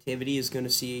creativity is going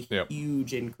to see a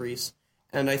huge increase.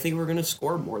 And I think we're going to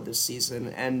score more this season.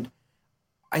 And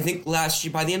I think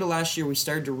by the end of last year, we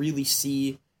started to really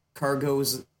see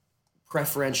Cargo's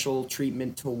preferential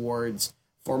treatment towards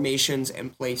formations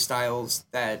and play styles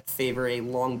that favor a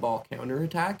long ball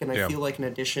counterattack. And I feel like an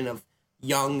addition of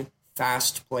young,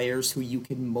 fast players who you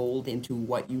can mold into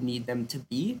what you need them to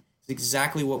be is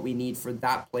exactly what we need for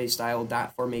that play style,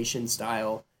 that formation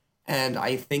style. And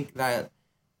I think that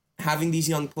having these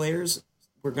young players,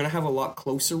 we're going to have a lot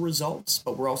closer results,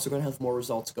 but we're also going to have more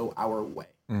results go our way.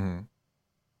 Mm-hmm.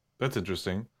 That's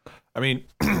interesting. I mean,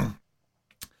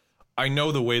 I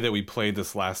know the way that we played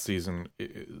this last season,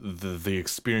 the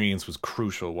experience was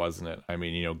crucial, wasn't it? I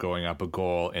mean, going up a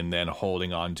goal and then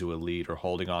holding on to a lead or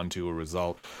holding on to a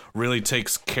result really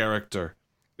takes character.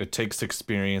 It takes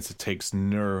experience. It takes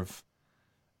nerve.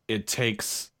 It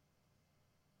takes,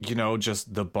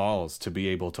 just the balls to be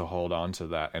able to hold on to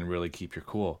that and really keep your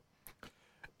cool.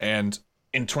 And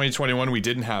in 2021, we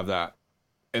didn't have that.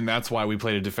 And that's why we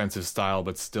played a defensive style,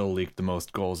 but still leaked the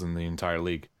most goals in the entire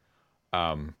league.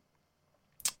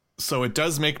 So it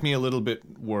does make me a little bit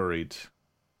worried,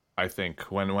 I think.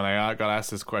 When I got asked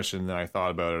this question, then I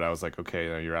thought about it. I was like, okay,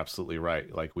 no, you're absolutely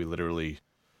right. Like, we literally...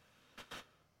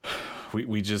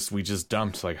 We just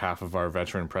dumped like half of our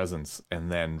veteran presence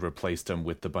and then replaced them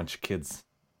with a bunch of kids,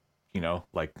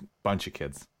 bunch of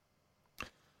kids.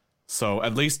 So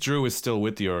at least Drew is still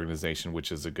with the organization,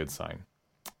 which is a good sign.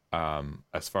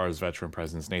 As far as veteran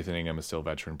presence, Nathan Ingham is still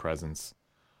veteran presence.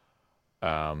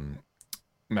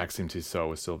 Maxime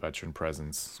Tissot is still veteran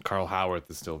presence. Carl Howarth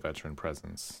is still veteran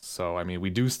presence. So, I mean, we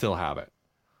do still have it.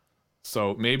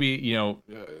 So maybe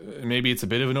it's a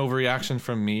bit of an overreaction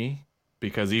from me,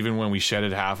 because even when we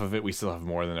shedded half of it, we still have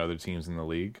more than other teams in the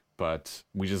league. But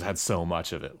we just had so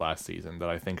much of it last season that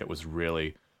I think it was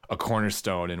really a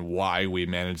cornerstone in why we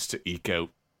managed to eke out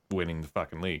winning the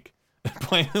fucking league,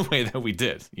 playing the way that we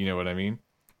did. You know what I mean?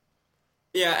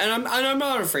 Yeah, and I'm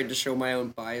not afraid to show my own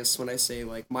bias when I say,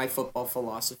 like, my football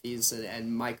philosophies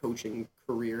and my coaching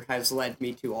career has led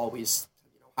me to always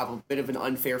have a bit of an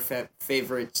unfair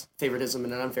favoritism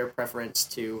and an unfair preference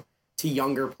to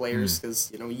younger players,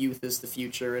 because youth is the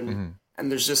future, and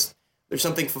there's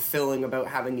something fulfilling about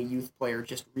having a youth player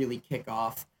just really kick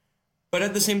off. But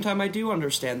at the same time, I do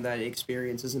understand that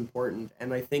experience is important,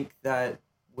 and I think that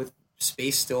with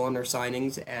space still on our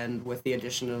signings and with the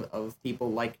addition of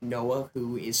people like Noah,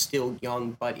 who is still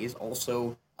young but is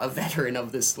also a veteran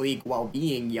of this league while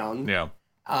being young,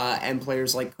 and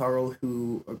players like Carl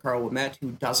Ouimet,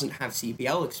 who doesn't have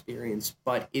CPL experience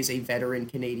but is a veteran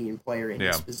Canadian player in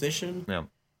his position. Yeah.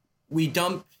 We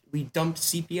dumped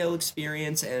CPL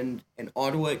experience and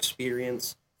Ottawa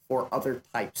experience for other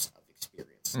types of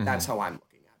experience. That's how I'm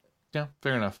looking at it. Yeah,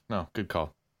 fair enough. No, good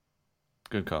call.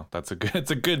 Good call. It's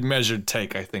a good measured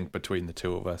take, I think, between the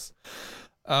two of us.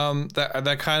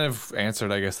 That kind of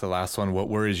answered, I guess, the last one. What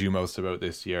worries you most about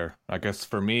this year? I guess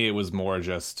for me, it was more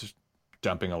just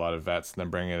dumping a lot of vets and then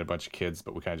bringing in a bunch of kids,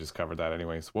 but we kind of just covered that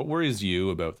anyways. What worries you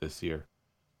about this year?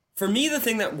 For me, the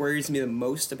thing that worries me the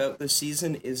most about this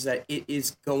season is that it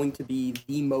is going to be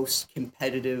the most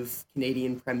competitive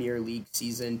Canadian Premier League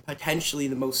season, potentially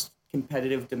the most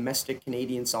competitive domestic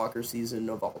Canadian soccer season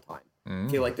of all time. I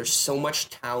feel like there's so much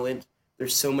talent,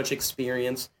 there's so much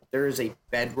experience. There is a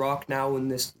bedrock now in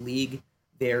this league.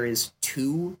 There is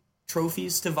 2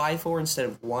 trophies to vie for instead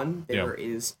of 1. There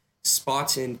is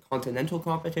spots in continental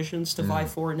competitions to vie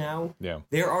for now. Yeah.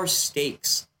 There are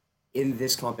stakes in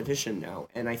this competition now,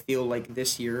 and I feel like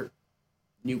this year,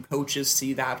 new coaches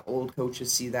see that, old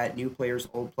coaches see that, new players,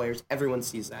 old players, everyone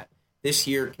sees that. This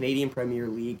year, Canadian Premier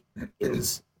League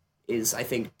is I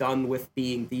think done with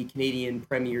being the Canadian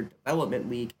Premier Development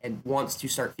League and wants to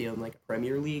start feeling like a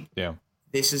Premier League. Yeah.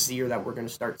 This is the year that we're going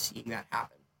to start seeing that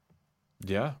happen.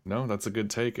 Yeah, no, that's a good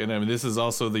take. And I mean, this is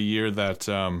also the year that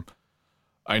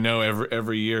I know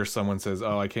every year someone says,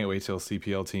 "Oh, I can't wait till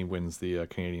CPL team wins the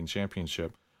Canadian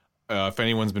Championship." If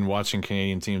anyone's been watching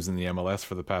Canadian teams in the MLS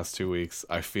for the past 2 weeks,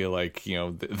 I feel like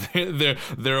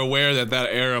they're aware that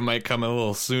era might come a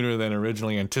little sooner than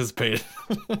originally anticipated.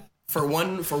 For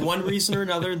one reason or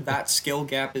another, that skill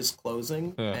gap is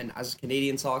closing, and as a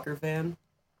Canadian soccer fan,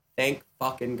 thank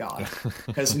fucking God,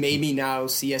 because maybe now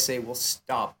CSA will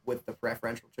stop with the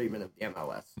preferential treatment of the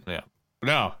MLS. Yeah.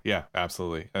 No. Yeah.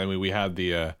 Absolutely. I mean, we had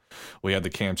the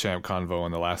Cam Champ convo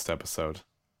in the last episode.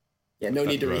 Yeah. No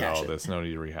need to rehash all it. this. No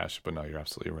need to rehash it. But no, you're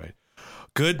absolutely right.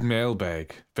 Good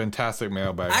mailbag. Fantastic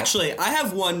mailbag. Actually, I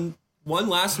have one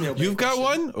last mailbag. You've got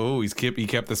one? Oh, he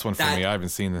kept this one for me. I haven't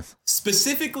seen this.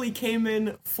 Specifically came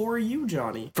in for you,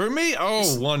 Johnny. For me?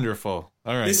 Oh, wonderful.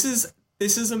 All right. This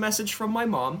is a message from my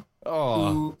mom,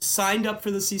 who signed up for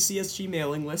the CCSG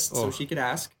mailing list so she could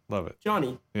ask. Love it.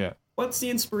 Johnny, yeah. What's the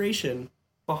inspiration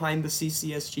behind the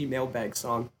CCSG mailbag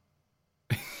song?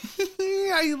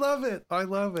 I love it.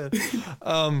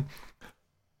 Well,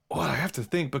 I have to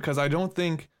think, because I don't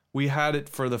think we had it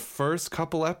for the first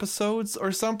couple episodes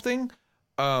or something.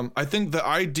 I think the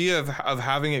idea of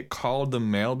having it called the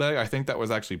mailbag, I think that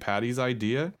was actually Patty's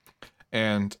idea.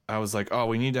 And I was like, oh,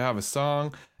 we need to have a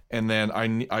song. And then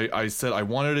I said I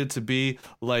wanted it to be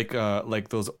like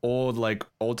those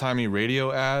old-timey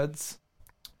radio ads.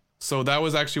 So that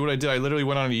was actually what I did. I literally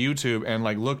went on YouTube and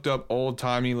looked up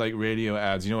old-timey radio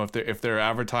ads. You know, if they're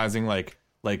advertising like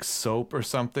soap or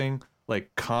something, like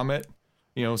Comet,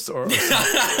 you know, or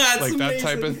like that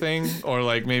type of thing, or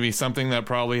maybe something that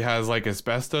probably has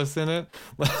asbestos in it.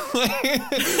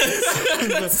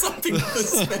 Something with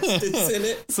asbestos in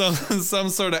it. Some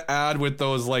sort of ad with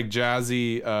those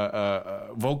jazzy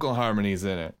vocal harmonies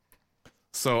in it.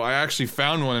 So I actually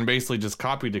found one and basically just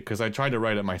copied it, because I tried to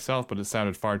write it myself, but it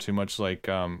sounded far too much like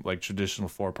traditional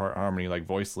 4-part harmony, like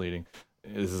voice leading.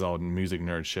 This is all music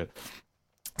nerd shit.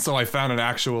 So I found an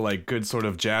actual good sort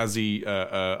of jazzy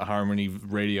harmony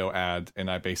radio ad, and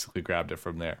I basically grabbed it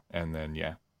from there, and then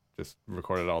just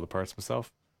recorded all the parts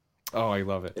myself. Oh, I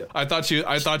love it. Yeah. I thought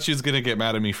she was gonna get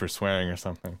mad at me for swearing or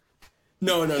something.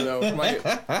 No.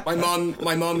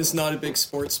 My mom is not a big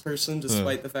sports person,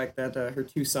 despite the fact that her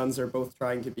 2 sons are both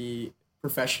trying to be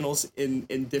professionals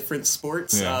in different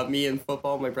sports. Yeah. Me in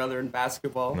football, my brother in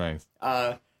basketball. Nice.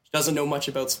 She doesn't know much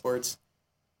about sports,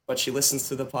 but she listens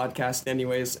to the podcast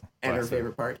anyways, and her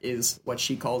favorite part is what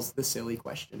she calls the silly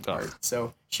question part.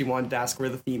 So she wanted to ask where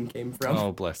the theme came from.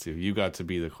 Oh, bless you. You got to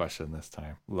be the question this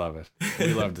time. Love it.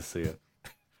 We love to see it.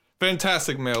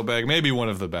 Fantastic mailbag. Maybe one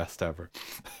of the best ever.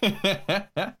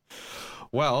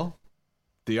 Well,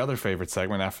 the other favorite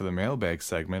segment after the mailbag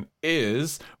segment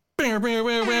is the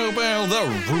rumors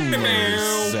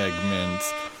segment.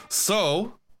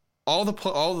 So all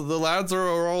the lads are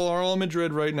all in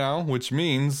Madrid right now, which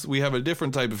means we have a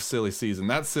different type of silly season.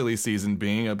 That silly season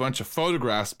being a bunch of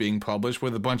photographs being published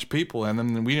with a bunch of people, and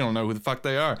then we don't know who the fuck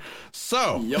they are.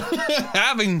 So,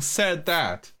 having said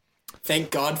that,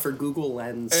 thank God for Google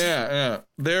Lens. Yeah.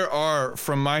 There are,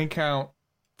 from my count,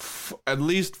 at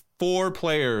least 4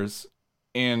 players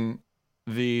in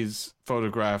these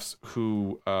photographs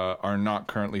who are not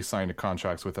currently signed to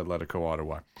contracts with Atletico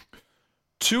Ottawa.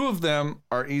 2 of them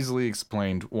are easily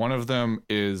explained. One of them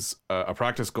is a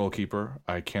practice goalkeeper.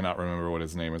 I cannot remember what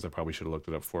his name is. I probably should have looked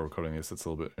it up before recording this. It's a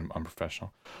little bit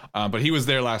unprofessional. But he was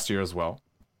there last year as well.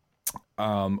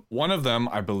 One of them,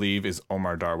 I believe, is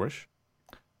Omar Darwish,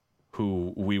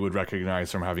 who we would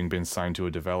recognize from having been signed to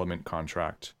a development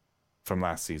contract from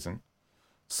last season.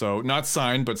 So not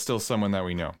signed, but still someone that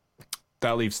we know.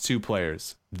 That leaves 2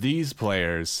 players. These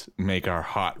players make our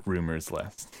hot rumors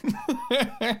list.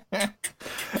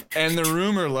 And the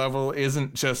rumor level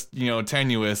isn't just,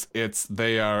 tenuous.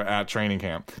 They are at training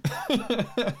camp.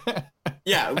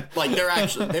 Yeah, like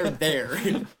they're there.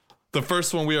 The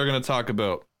first one we are going to talk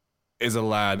about is a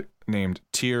lad named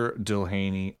Tyr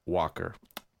Duhaney Walker.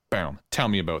 Bam. Tell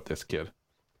me about this kid.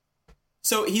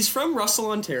 So he's from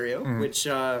Russell, Ontario, which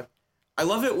I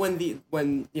love it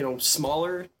when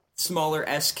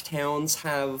smaller-esque towns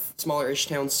have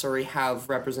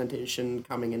representation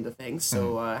coming into things.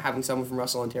 So having someone from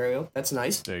Russell, Ontario, that's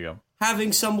nice. There you go.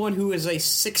 Having someone who is a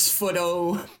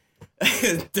 6'0"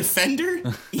 defender,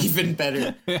 even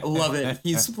better. I love it.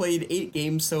 He's played 8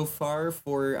 games so far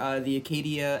for the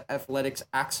Acadia Athletics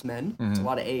Axemen. It's a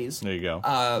lot of A's. There you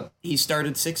go. He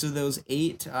started 6 of those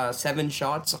 8, 7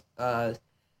 shots.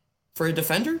 For a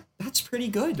defender, that's pretty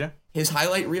good. Yeah. His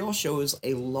highlight reel shows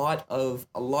a lot of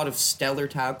stellar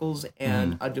tackles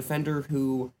and a defender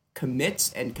who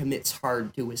commits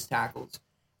hard to his tackles.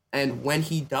 And when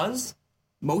he does,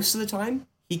 most of the time,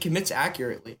 he commits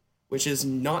accurately, which is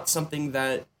not something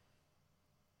that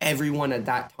everyone at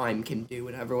that time can do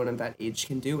and everyone at that age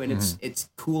can do. And it's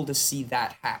cool to see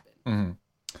that happen.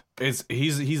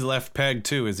 He's left peg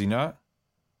too, is he not?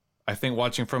 I think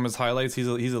watching from his highlights, he's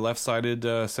a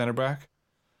left-sided center back.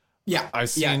 Yeah, I've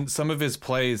seen some of his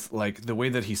plays, like the way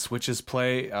that he switches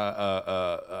play,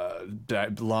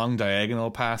 long diagonal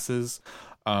passes,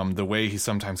 the way he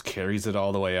sometimes carries it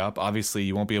all the way up. Obviously,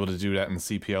 you won't be able to do that in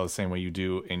CPL the same way you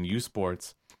do in U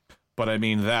Sports. But I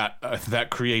mean, that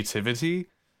creativity,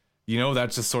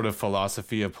 that just sort of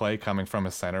philosophy of play coming from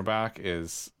a center back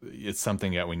it's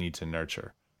something that we need to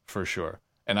nurture for sure.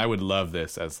 And I would love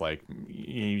this as like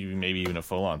maybe even a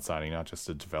full-on signing, not just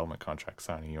a development contract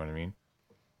signing. You know what I mean?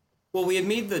 Well, we had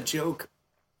made the joke,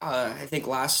 I think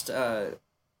last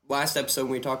episode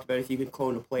when we talked about if you could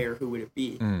clone a player, who would it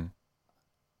be?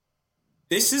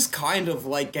 This is kind of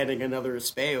like getting another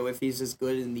Espejo if he's as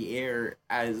good in the air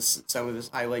as some of his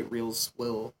highlight reels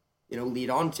will, lead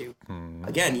on to.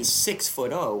 Again, he's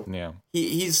 6'0". Yeah.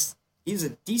 He's a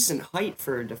decent height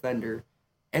for a defender,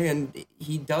 and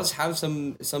he does have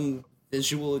some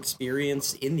visual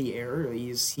experience in the air.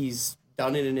 He's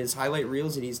done it in his highlight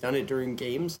reels, and he's done it during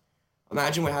games.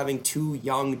 Imagine what having 2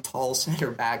 young, tall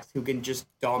center backs who can just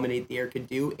dominate the air could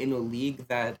do in a league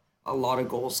that a lot of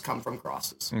goals come from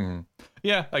crosses.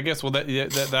 Yeah, I guess. Well,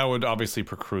 that would obviously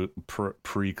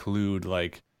preclude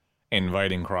like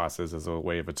inviting crosses as a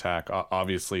way of attack.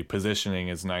 Obviously, positioning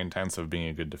is 9/10 of being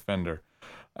a good defender,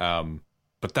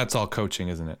 but that's all coaching,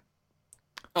 isn't it?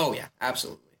 Oh yeah,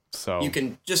 absolutely. So you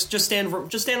can just stand on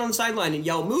the sideline and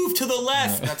yell, "Move to the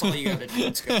left." That's all you got to do.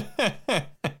 It's good.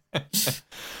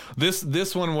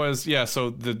 This one was, yeah, so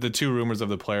the 2 rumors of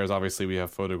the players, obviously we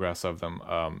have photographs of them.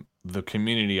 The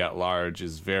community at large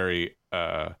is very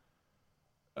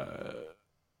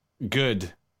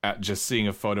good at just seeing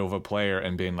a photo of a player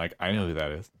and being like, I know who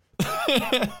that is.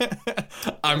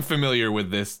 I'm familiar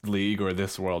with this league or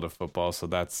this world of football, so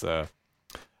that's how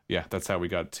we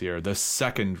got here. The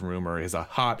second rumor is a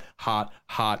hot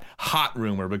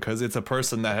rumor because it's a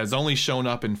person that has only shown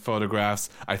up in photographs,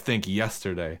 I think,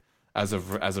 yesterday. As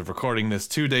of recording this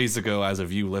 2 days ago, as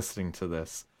of you listening to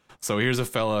this. So here's a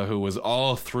fella who was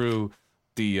all through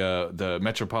the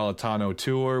Metropolitano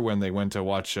tour when they went to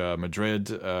watch Madrid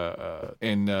in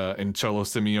Cholo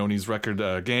Simeone's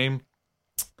record game.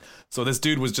 So this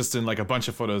dude was just in like a bunch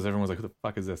of photos. Everyone was like, who the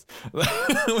fuck is this?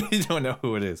 We don't know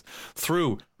who it is.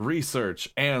 Through research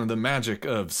and the magic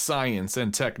of science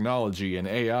and technology and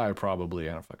AI, probably.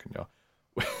 I don't fucking know.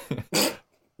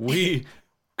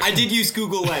 I did use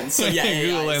Google Lens, so yeah,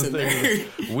 Google Lens in there.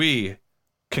 We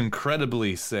can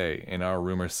credibly say in our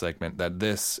rumor segment that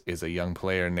this is a young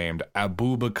player named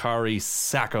Aboubakary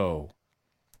Sakho.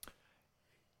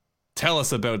 Tell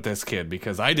us about this kid,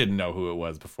 because I didn't know who it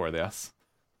was before this.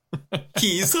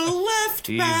 He's a left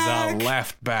back. He's a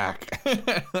left back.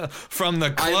 From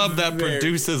the club that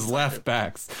produces left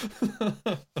backs.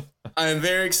 I'm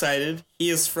very excited. He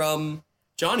is from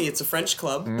Johnny. It's a French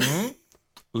club.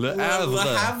 Le Havre.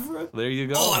 Le Havre. There you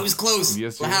go. Oh, I was close.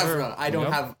 Yes, Le you Havre. were. I don't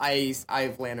Yep. have. I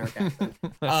have landmark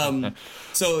accent.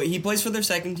 So he plays for their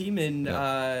second team in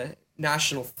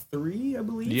National 3, I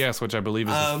believe. Yes, which I believe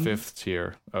is the 5th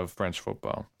tier of French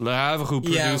football. Le Havre, who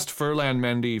produced Furlan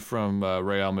Mendy from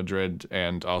Real Madrid,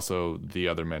 and also the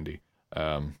other Mendy,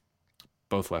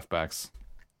 both left backs.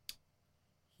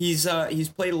 He's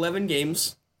played 11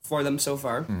 games for them so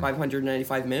far,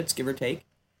 595 minutes, give or take.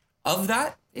 Of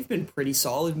that, they've been pretty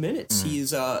solid minutes. He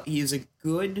is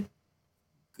good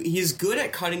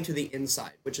at cutting to the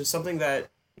inside, which is something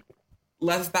that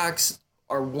left backs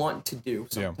are want to do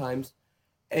sometimes.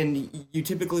 And you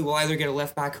typically will either get a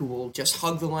left back who will just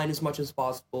hug the line as much as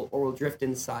possible or will drift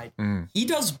inside. He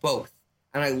does both.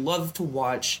 And I love to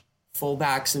watch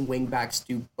fullbacks and wingbacks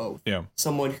do both. Yeah.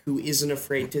 Someone who isn't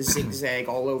afraid to zigzag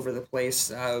all over the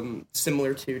place,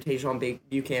 similar to Tajon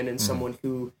Buchanan, someone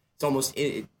who it's almost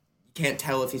you can't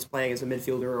tell if he's playing as a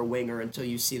midfielder or a winger until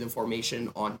you see the formation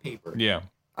on paper. Yeah.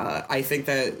 I think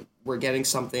that we're getting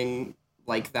something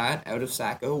like that out of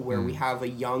Sacco, where we have a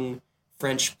young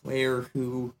French player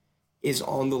who is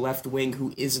on the left wing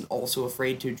who isn't also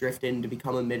afraid to drift in to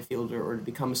become a midfielder or to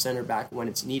become a center back when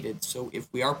it's needed. So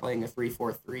if we are playing a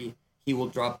 3-4-3, he will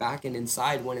drop back and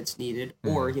inside when it's needed,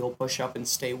 or he'll push up and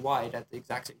stay wide at the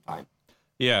exact same time.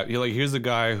 Yeah, here's a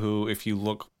guy who, if you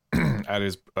look at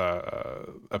his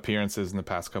appearances in the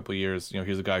past couple of years,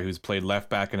 here's a guy who's played left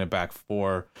back in a back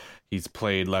four. He's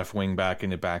played left wing back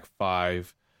in a back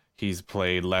five. He's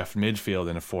played left midfield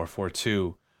in a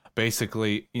 4-4-2.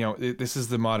 Basically, this is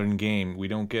the modern game. We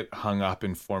don't get hung up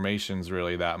in formations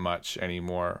really that much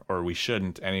anymore, or we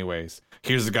shouldn't anyways.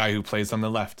 Here's a guy who plays on the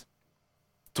left.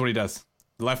 That's what he does.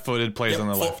 Left-footed, plays on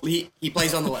the left. He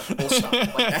plays on the left. Full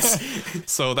stop.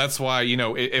 So that's why,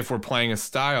 if we're playing a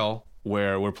style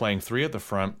where we're playing three at the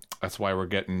front, that's why we're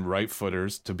getting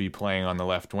right-footers to be playing on the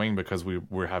left wing, because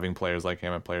we're having players like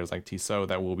him and players like Tissot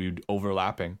that will be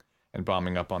overlapping and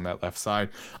bombing up on that left side.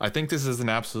 I think this is an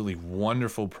absolutely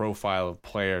wonderful profile of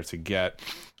player to get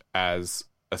as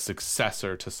a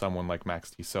successor to someone like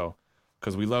Max Tissot,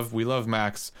 because we love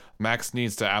Max. Max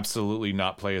needs to absolutely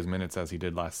not play as minutes as he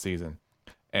did last season.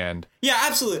 And yeah,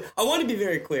 absolutely. I want to be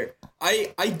very clear.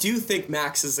 I do think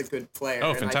Max is a good player,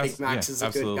 and I think Max is a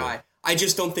good guy. I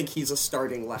just don't think he's a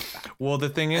starting left back. Well, the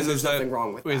thing is, there's nothing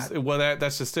wrong with that. Well,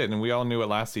 that's just it, and we all knew it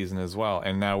last season as well.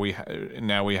 And now we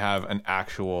have an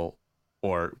actual,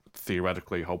 or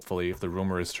theoretically, hopefully, if the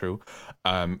rumor is true,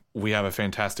 we have a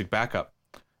fantastic backup.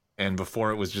 And before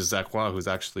it was just Zacroix, who's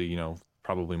actually,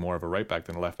 probably more of a right back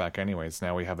than a left back anyways.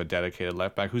 Now we have a dedicated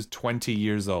left back who's 20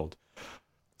 years old.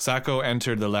 Sacco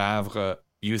entered the Le Havre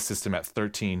youth system at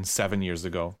 13, 7 years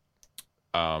ago.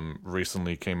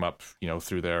 Recently came up,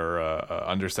 through their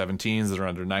under 17s or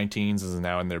under 19s, is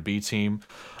now in their B team.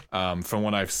 From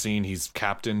what I've seen, he's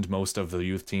captained most of the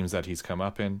youth teams that he's come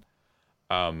up in.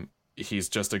 He's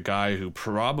just a guy who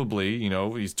probably,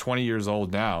 he's 20 years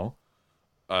old now.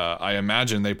 I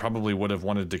imagine they probably would have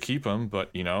wanted to keep him, but,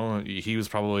 he was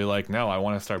probably like, no, I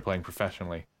want to start playing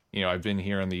professionally. I've been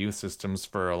here in the youth systems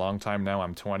for a long time now.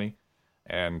 I'm 20,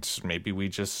 and maybe we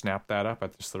just snapped that up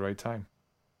at just the right time.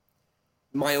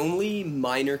 My only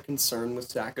minor concern with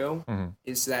Sacco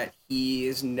is that he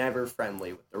is never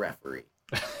friendly with the referee.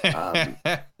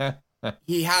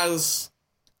 He has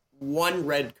one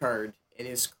red card in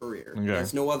his career. Okay. He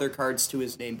has no other cards to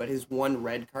his name, but his one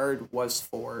red card was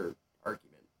for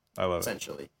argument. I love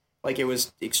essentially. Like, it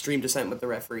was extreme dissent with the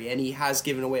referee, and he has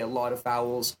given away a lot of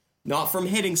fouls, not from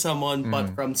hitting someone,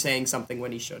 but from saying something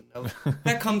when he shouldn't have.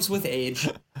 That comes with age.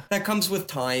 That comes with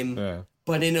time. Yeah.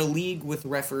 But in a league with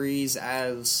referees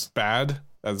as bad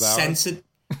as sensitive,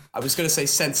 I was going to say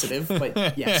sensitive,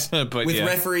 but yes, but with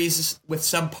referees, with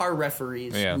subpar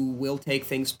referees who will take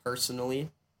things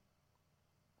personally.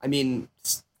 I mean,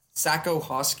 Sacco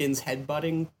Hoskins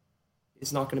headbutting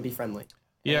is not going to be friendly.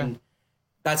 Yeah, and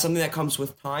that's something that comes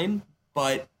with time,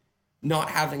 but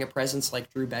not having a presence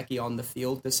like Drew Becky on the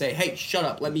field to say, "Hey, shut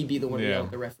up, let me be the one to yell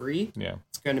at the referee." Yeah,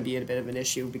 it's going to be a bit of an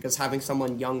issue, because having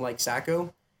someone young like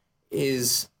Sacco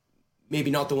is maybe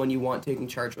not the one you want taking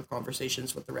charge with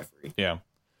conversations with the referee. Yeah.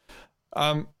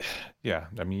 Yeah,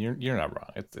 I mean, you're not wrong.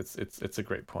 It's a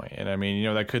great point. And I mean,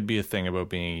 that could be a thing about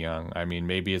being young. I mean,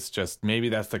 maybe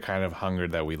that's the kind of hunger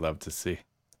that we love to see.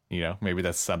 Maybe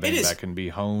that's something that can be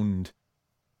honed.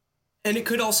 And it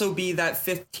could also be that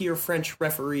fifth tier French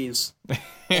referees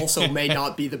also may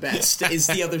not be the best, is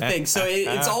the other thing. So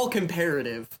it's all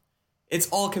comparative. It's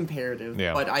all comparative,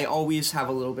 but I always have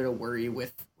a little bit of worry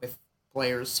with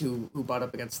players who butt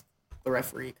up against the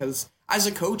referee, because as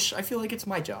a coach, I feel like it's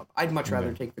my job. I'd much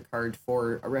rather take the card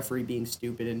for a referee being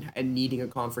stupid and needing a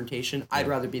confrontation. I'd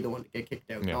rather be the one to get kicked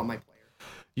out, not my player.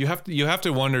 You have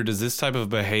to wonder, does this type of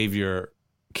behavior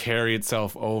carry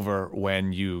itself over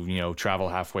when you travel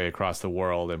halfway across the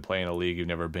world and play in a league you've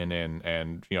never been in,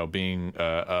 and being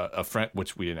a French,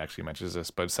 which we didn't actually mention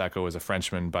this, but Sacco is a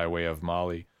Frenchman by way of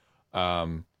Mali.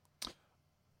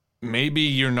 Maybe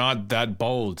you're not that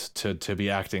bold to be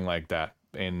acting like that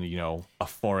in a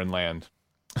foreign land.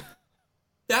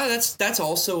 Yeah, that's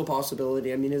also a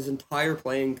possibility. I mean, his entire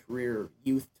playing career,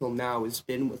 youth till now, has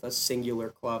been with a singular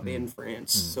club in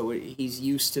France, so he's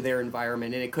used to their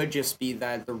environment, and it could just be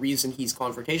that the reason he's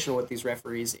confrontational with these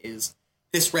referees is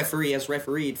this referee has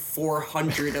refereed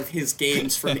 400 of his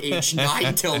games from age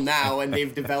 9 till now, and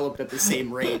they've developed at the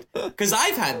same rate. Because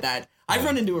I've had that. I've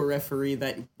run into a referee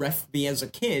that reffed me as a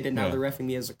kid, and now they're reffing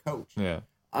me as a coach. Yeah.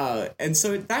 And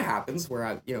so that happens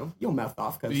where you'll mouth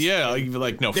off because you'd be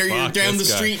like, no, they're your fuck down the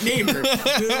this guy. street neighbor.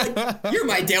 Like, you're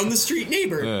my down the street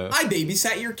neighbor. I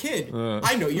babysat your kid.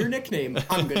 I know your nickname.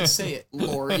 I'm gonna say it,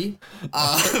 Lori.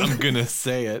 I'm gonna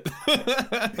say it.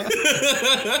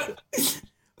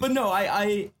 But no,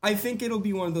 I think it'll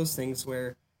be one of those things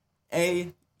where,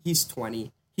 he's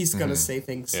 20. He's gonna say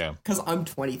things because I'm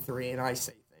 23 and I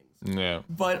say things. Yeah.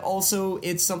 But also,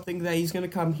 it's something that he's gonna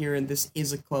come here, and this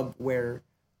is a club where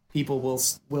people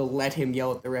will let him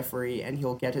yell at the referee, and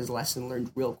he'll get his lesson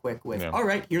learned real quick with, all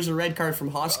right, here's a red card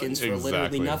from Hoskins for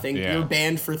literally nothing. Yeah. You're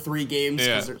banned for 3 games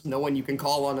because there's no one you can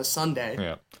call on a Sunday.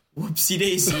 Yeah. Whoopsie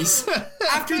daisies.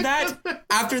 After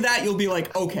that, you'll be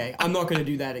like, okay, I'm not going to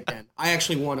do that again. I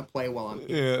actually want to play while I'm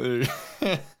here.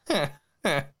 Yeah.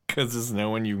 Because there's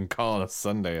no one you can call on a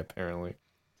Sunday, apparently.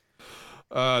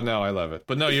 No, I love it.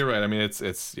 But no, you're right. I mean,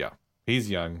 it's he's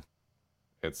young.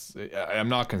 I'm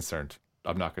not concerned.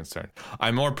 I'm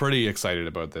more pretty excited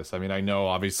about this. I mean, I know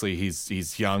obviously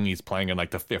he's young. He's playing in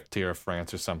like the 5th tier of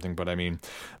France or something. But I mean,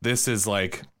 this is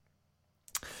like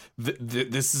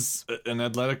this is an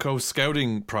Atletico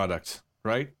scouting product,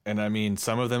 right? And I mean,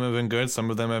 some of them have been good,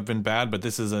 some of them have been bad. But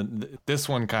this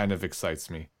one kind of excites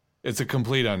me. It's a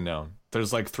complete unknown.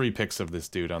 There's like 3 pics of this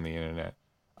dude on the internet.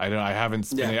 I haven't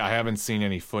seen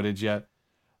any footage yet.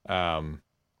 But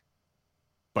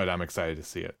I'm excited to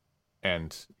see it.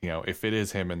 And, if it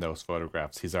is him in those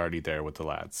photographs, he's already there with the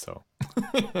lads, so.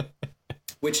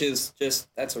 Which is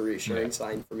that's a reassuring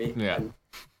sign for me. Yeah. And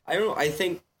I don't know, I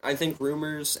think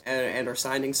rumors and our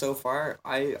signings so far,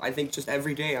 I think just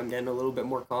every day I'm getting a little bit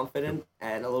more confident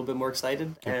and a little bit more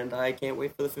excited, and I can't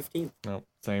wait for the 15th. No,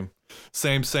 same.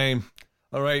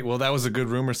 All right, well, that was a good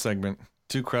rumor segment.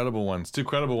 2 credible ones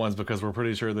because we're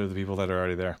pretty sure they're the people that are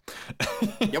already there.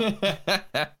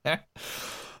 Yep.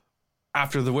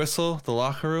 After the whistle, the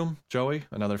locker room, Joey,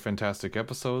 another fantastic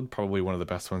episode. Probably one of the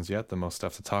best ones yet. The most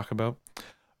stuff to talk about.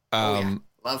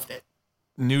 Loved it.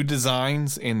 New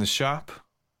designs in the shop.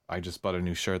 I just bought a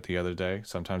new shirt the other day.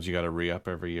 Sometimes you got to re-up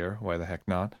every year. Why the heck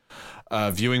not?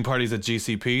 Viewing parties at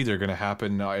GCP. They're going to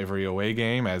happen every away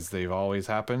game, as they've always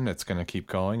happened. It's going to keep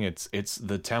going. It's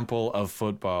the temple of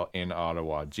football in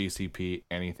Ottawa. GCP,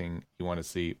 anything you want to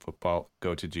see football,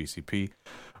 go to GCP.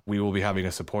 We will be having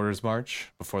a supporters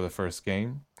march before the first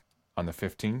game on the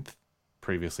 15th,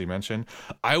 previously mentioned.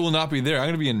 I will not be there. I'm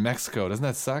going to be in Mexico. Doesn't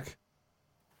that suck?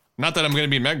 Not that I'm going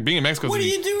to be being in Mexico. What are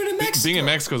you doing in Mexico? Being in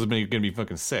Mexico is going to be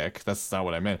fucking sick. That's not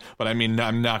what I meant. But I mean,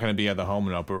 I'm not going to be at the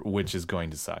home opener, which is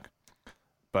going to suck.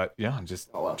 But yeah, I'm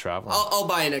just traveling. I'll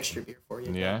buy an extra beer for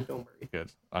you. Yeah, don't worry.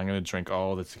 Good. I'm going to drink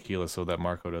all the tequila so that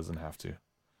Marco doesn't have to.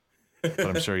 But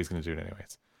I'm sure he's going to do it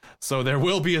anyways. So there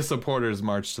will be a supporters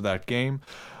march to that game.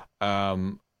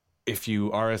 If you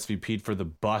RSVP'd for the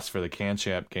bus for the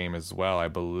CanChamp game as well, I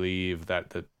believe that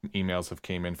the emails have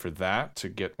came in for that to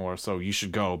get more. So you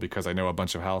should go, because I know a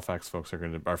bunch of Halifax folks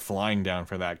are flying down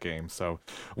for that game. So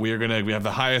we have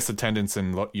the highest attendance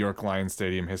in York Lions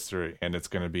Stadium history, and it's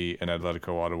going to be an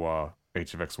Atletico Ottawa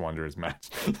HFX Wanderers match.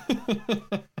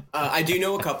 I do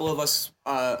know a couple of us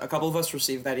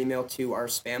received that email to our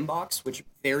spam box, which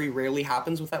very rarely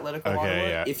happens with Atletico Ottawa.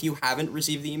 Yeah. If you haven't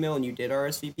received the email and you did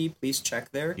RSVP, please check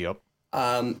there. Yep.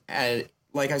 And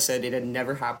like I said, it had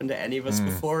never happened to any of us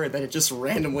before. That it just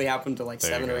randomly happened to like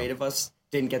There 7 or 8 of us.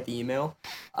 Didn't get the email,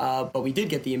 but we did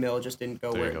get the email. It just didn't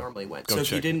go where it normally went. So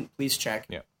if you didn't, please check.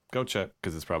 Yeah. Go check,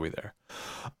 because it's probably there.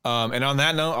 And on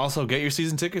that note, also get your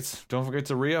season tickets. Don't forget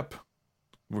to re-up.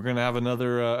 We're gonna have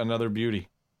another beauty.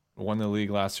 Won the league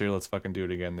last year. Let's fucking do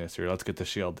it again this year. Let's get the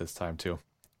Shield this time too.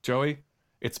 Joey,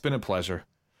 it's been a pleasure.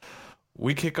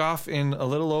 We kick off in a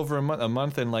little over a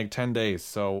month and like 10 days.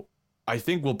 So I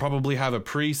think we'll probably have a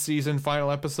pre-season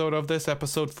final episode of this,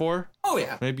 episode 4. Oh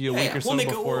yeah, maybe a week or so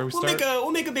before we start.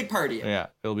 We'll make a big party. Yeah,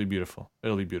 it'll be beautiful.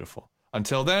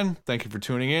 Until then, thank you for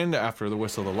tuning in to After the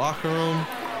Whistle, the Locker Room.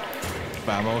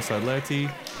 Vamos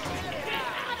Atleti.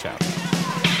 Ciao.